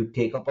mean that you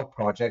take up a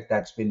project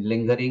that's been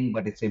lingering,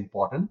 but it's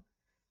important,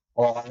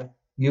 or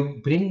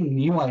you bring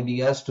new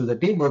ideas to the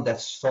table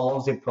that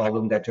solves a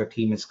problem that your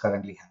team is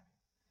currently having.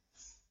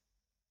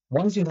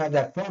 Once you have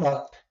that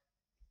product,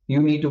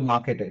 you need to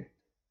market it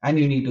and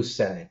you need to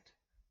sell it.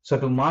 So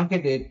to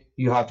market it,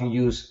 you have to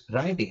use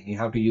writing, you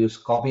have to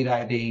use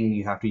copywriting,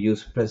 you have to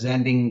use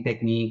presenting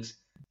techniques,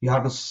 you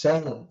have to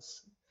sell,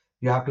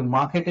 you have to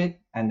market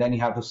it, and then you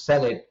have to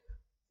sell it,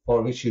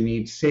 for which you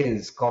need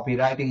sales,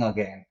 copywriting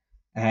again,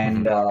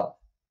 and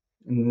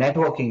Hmm.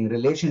 networking,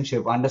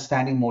 relationship,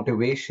 understanding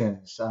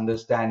motivations,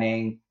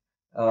 understanding.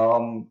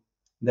 Um,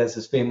 there's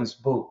this famous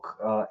book,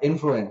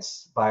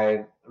 Influence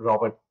by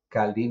Robert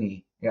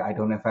Cialdini. Yeah, I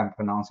don't know if I'm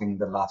pronouncing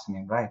the last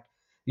name right.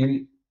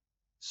 You,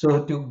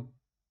 so to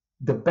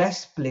the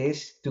best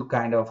place to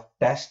kind of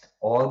test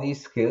all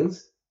these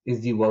skills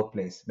is the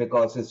workplace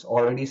because it's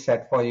already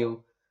set for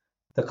you.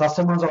 The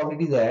customer is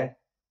already there.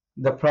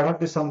 The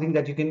product is something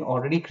that you can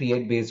already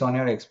create based on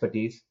your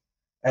expertise.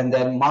 And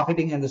then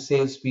marketing and the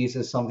sales piece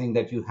is something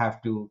that you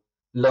have to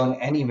learn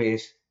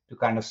anyways to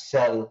kind of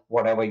sell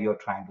whatever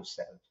you're trying to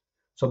sell.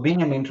 So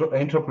being an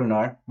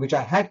entrepreneur, which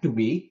I had to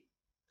be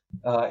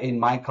in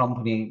my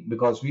company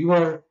because we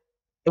were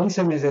in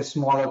some ways a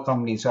smaller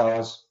company. So I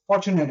was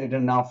fortunate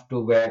enough to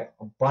wear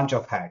a bunch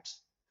of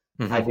hats.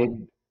 I Hmm.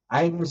 did.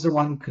 I was the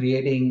one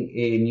creating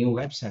a new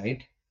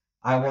website.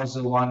 I was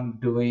the one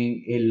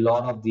doing a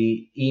lot of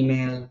the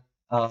email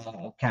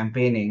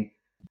campaigning.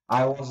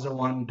 I was the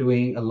one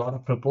doing a lot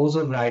of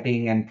proposal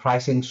writing and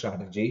pricing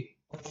strategy.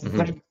 Hmm.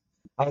 But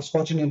I was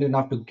fortunate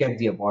enough to get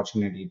the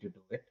opportunity to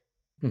do it.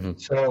 Hmm.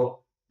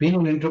 So being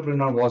an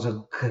entrepreneur was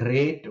a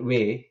great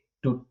way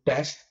to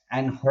test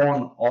and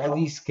hone all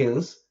these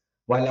skills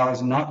while I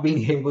was not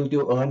being able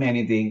to earn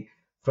anything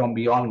from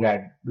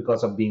BeyondGrad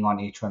because of being on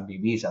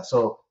H-1B visa.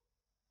 So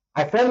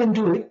I fell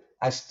into it,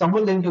 I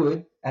stumbled into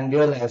it and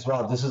realized,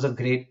 wow, this is a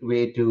great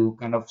way to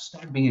kind of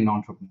start being an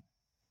entrepreneur.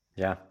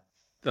 Yeah.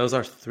 Those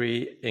are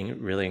three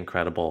really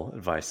incredible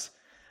advice.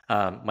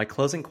 My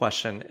closing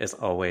question is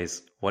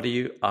always, what are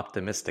you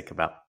optimistic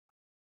about?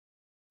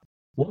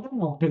 What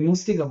I'm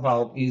optimistic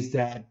about is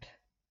that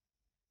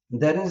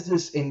there is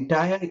this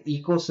entire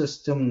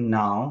ecosystem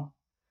now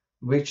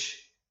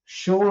which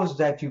shows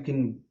that you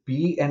can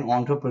be an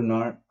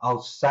entrepreneur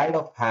outside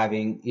of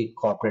having a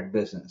corporate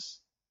business.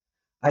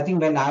 I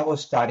think when I was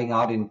starting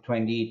out in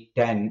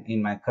 2010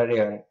 in my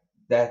career,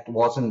 that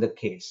wasn't the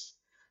case.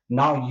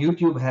 Now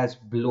YouTube has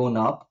blown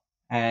up,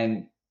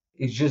 and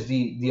it's just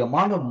the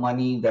amount of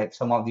money that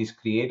some of these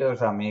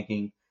creators are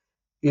making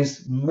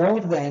is more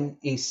than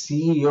a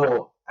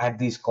CEO at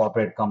these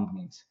corporate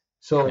companies. Yeah.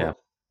 So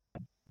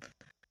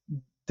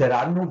there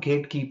are no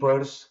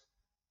gatekeepers.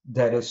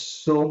 There is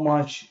so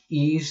much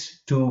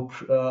ease to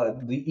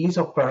the ease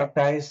of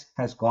productize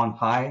has gone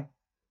high.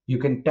 You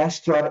can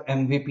test your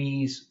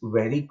MVPs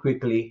very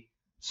quickly.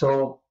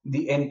 So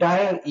the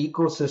entire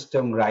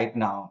ecosystem right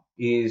now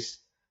is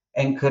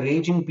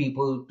encouraging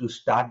people to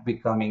start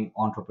becoming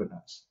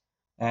entrepreneurs.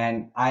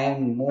 And I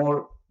am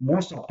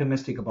most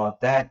optimistic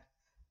about that.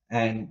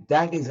 And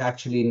that is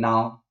actually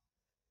now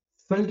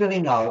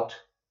filtering out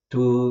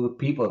to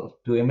people,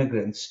 to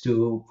immigrants,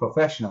 to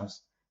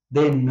professionals.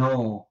 They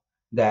know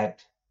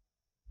that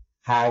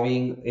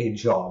having a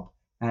job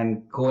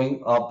and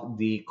going up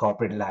the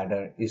corporate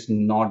ladder is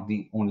not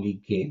the only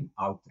game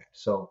out there.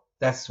 So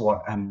That's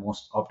what I'm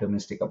most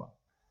optimistic about.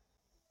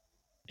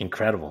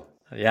 Incredible.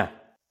 Yeah,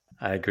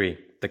 I agree.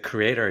 The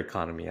creator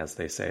economy, as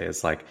they say,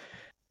 is like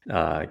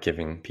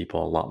giving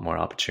people a lot more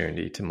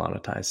opportunity to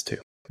monetize too,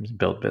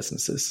 build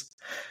businesses.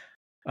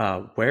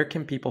 Where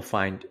can people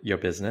find your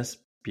business,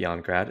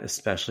 BeyondGrad,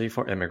 especially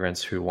for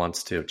immigrants who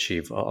wants to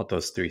achieve all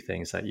those three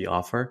things that you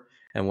offer?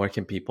 And where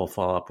can people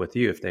follow up with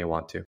you if they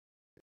want to?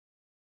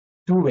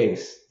 Two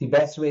ways. The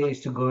best way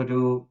is to go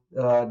to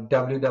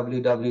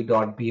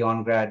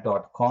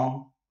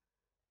www.beyondgrad.com,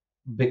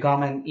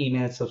 become an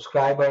email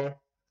subscriber.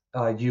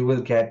 You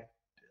will get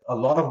a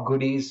lot of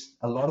goodies,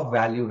 a lot of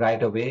value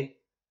right away.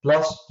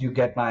 Plus, you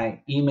get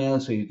my email,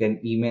 so you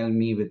can email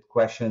me with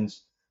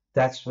questions.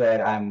 That's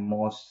where I'm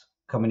most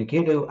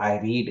communicative. I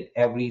read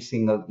every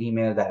single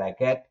email that I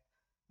get.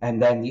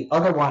 And then the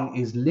other one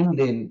is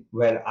LinkedIn,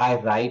 where I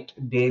write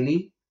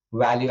daily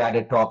value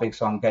added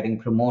topics on getting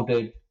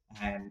promoted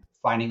and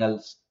finding a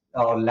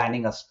or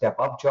landing a step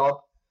up job.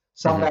 Mm-hmm.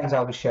 Sometimes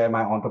I will share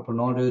my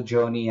entrepreneurial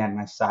journey and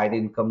my side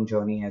income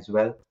journey as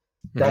well.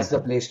 That's the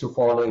place to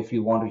follow if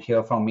you want to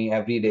hear from me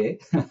every day.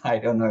 I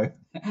don't know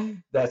if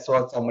that's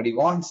what somebody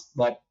wants,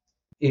 but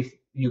if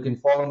you can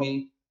follow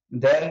me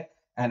there,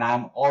 and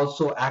I'm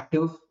also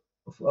active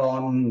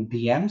on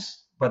DMs,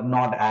 but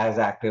not as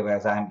active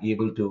as I'm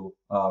able to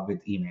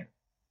with email.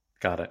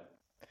 Got it.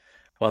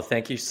 Well,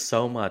 thank you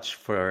so much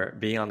for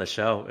being on the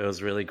show. It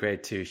was really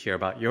great to hear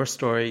about your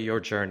story, your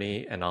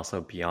journey, and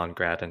also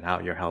BeyondGrad and how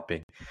you're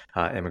helping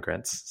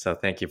immigrants. So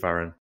thank you,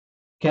 Varun.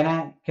 Can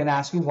I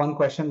ask you one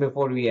question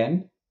before we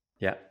end?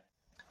 Yeah.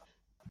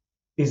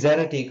 Is there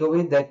a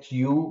takeaway that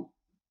you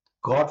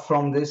got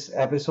from this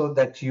episode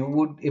that you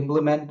would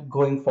implement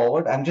going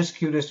forward? I'm just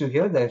curious to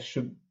hear. It's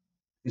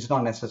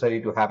not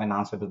necessary to have an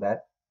answer to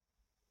that.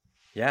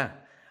 Yeah.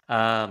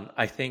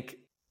 I think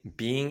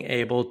being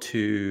able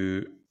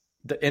to,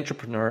 the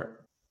entrepreneur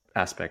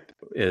aspect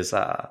is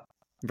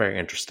very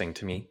interesting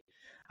to me.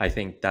 I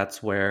think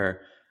that's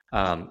where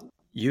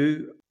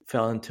you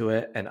fell into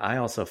it, and I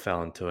also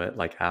fell into it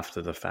like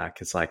after the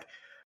fact. It's like,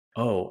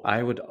 oh,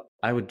 I would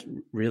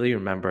really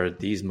remember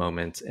these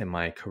moments in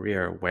my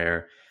career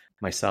where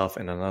myself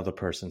and another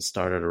person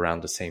started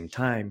around the same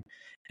time,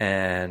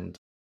 and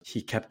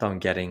he kept on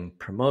getting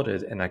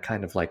promoted, and I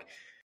kind of like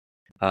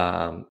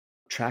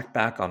track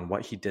back on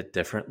what he did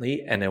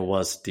differently, and it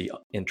was the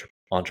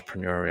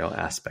entrepreneurial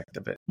aspect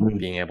of it,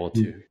 being able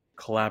to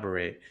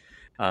collaborate,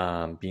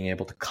 being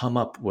able to come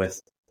up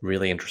with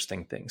really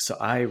interesting things. So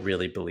I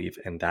really believe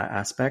in that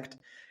aspect.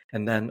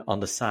 And then on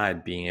the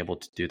side, being able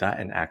to do that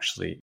and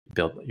actually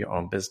build your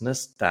own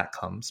business, that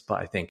comes.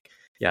 But I think,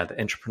 yeah, the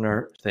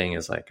entrepreneur thing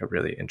is like a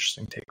really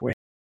interesting takeaway.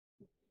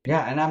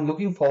 Yeah, and I'm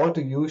looking forward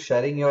to you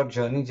sharing your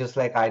journey just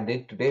like I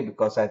did today,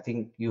 because I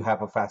think you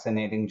have a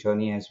fascinating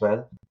journey as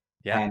well.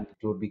 Yeah. And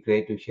it would be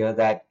great to hear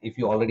that. If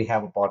you already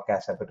have a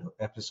podcast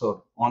episode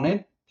on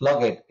it,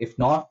 plug it. If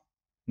not,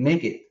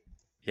 make it.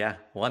 Yeah,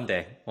 one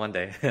day.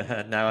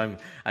 Now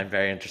I'm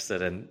very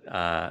interested in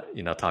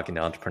talking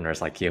to entrepreneurs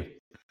like you.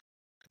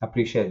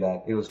 Appreciate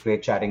that. It was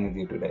great chatting with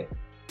you today.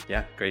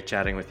 Yeah, great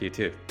chatting with you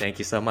too. Thank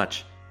you so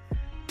much.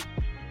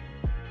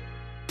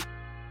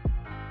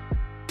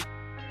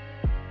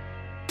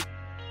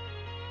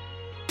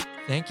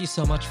 Thank you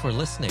so much for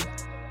listening.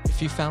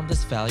 If you found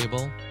this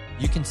valuable,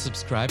 you can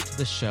subscribe to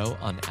the show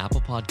on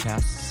Apple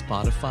Podcasts,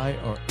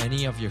 Spotify, or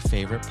any of your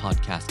favorite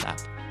podcast app.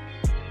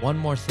 One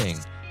more thing,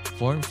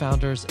 Foreign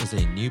Founders is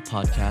a new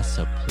podcast,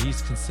 so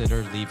please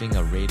consider leaving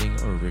a rating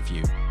or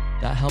review.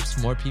 That helps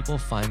more people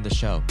find the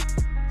show.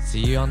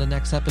 See you on the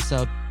next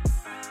episode.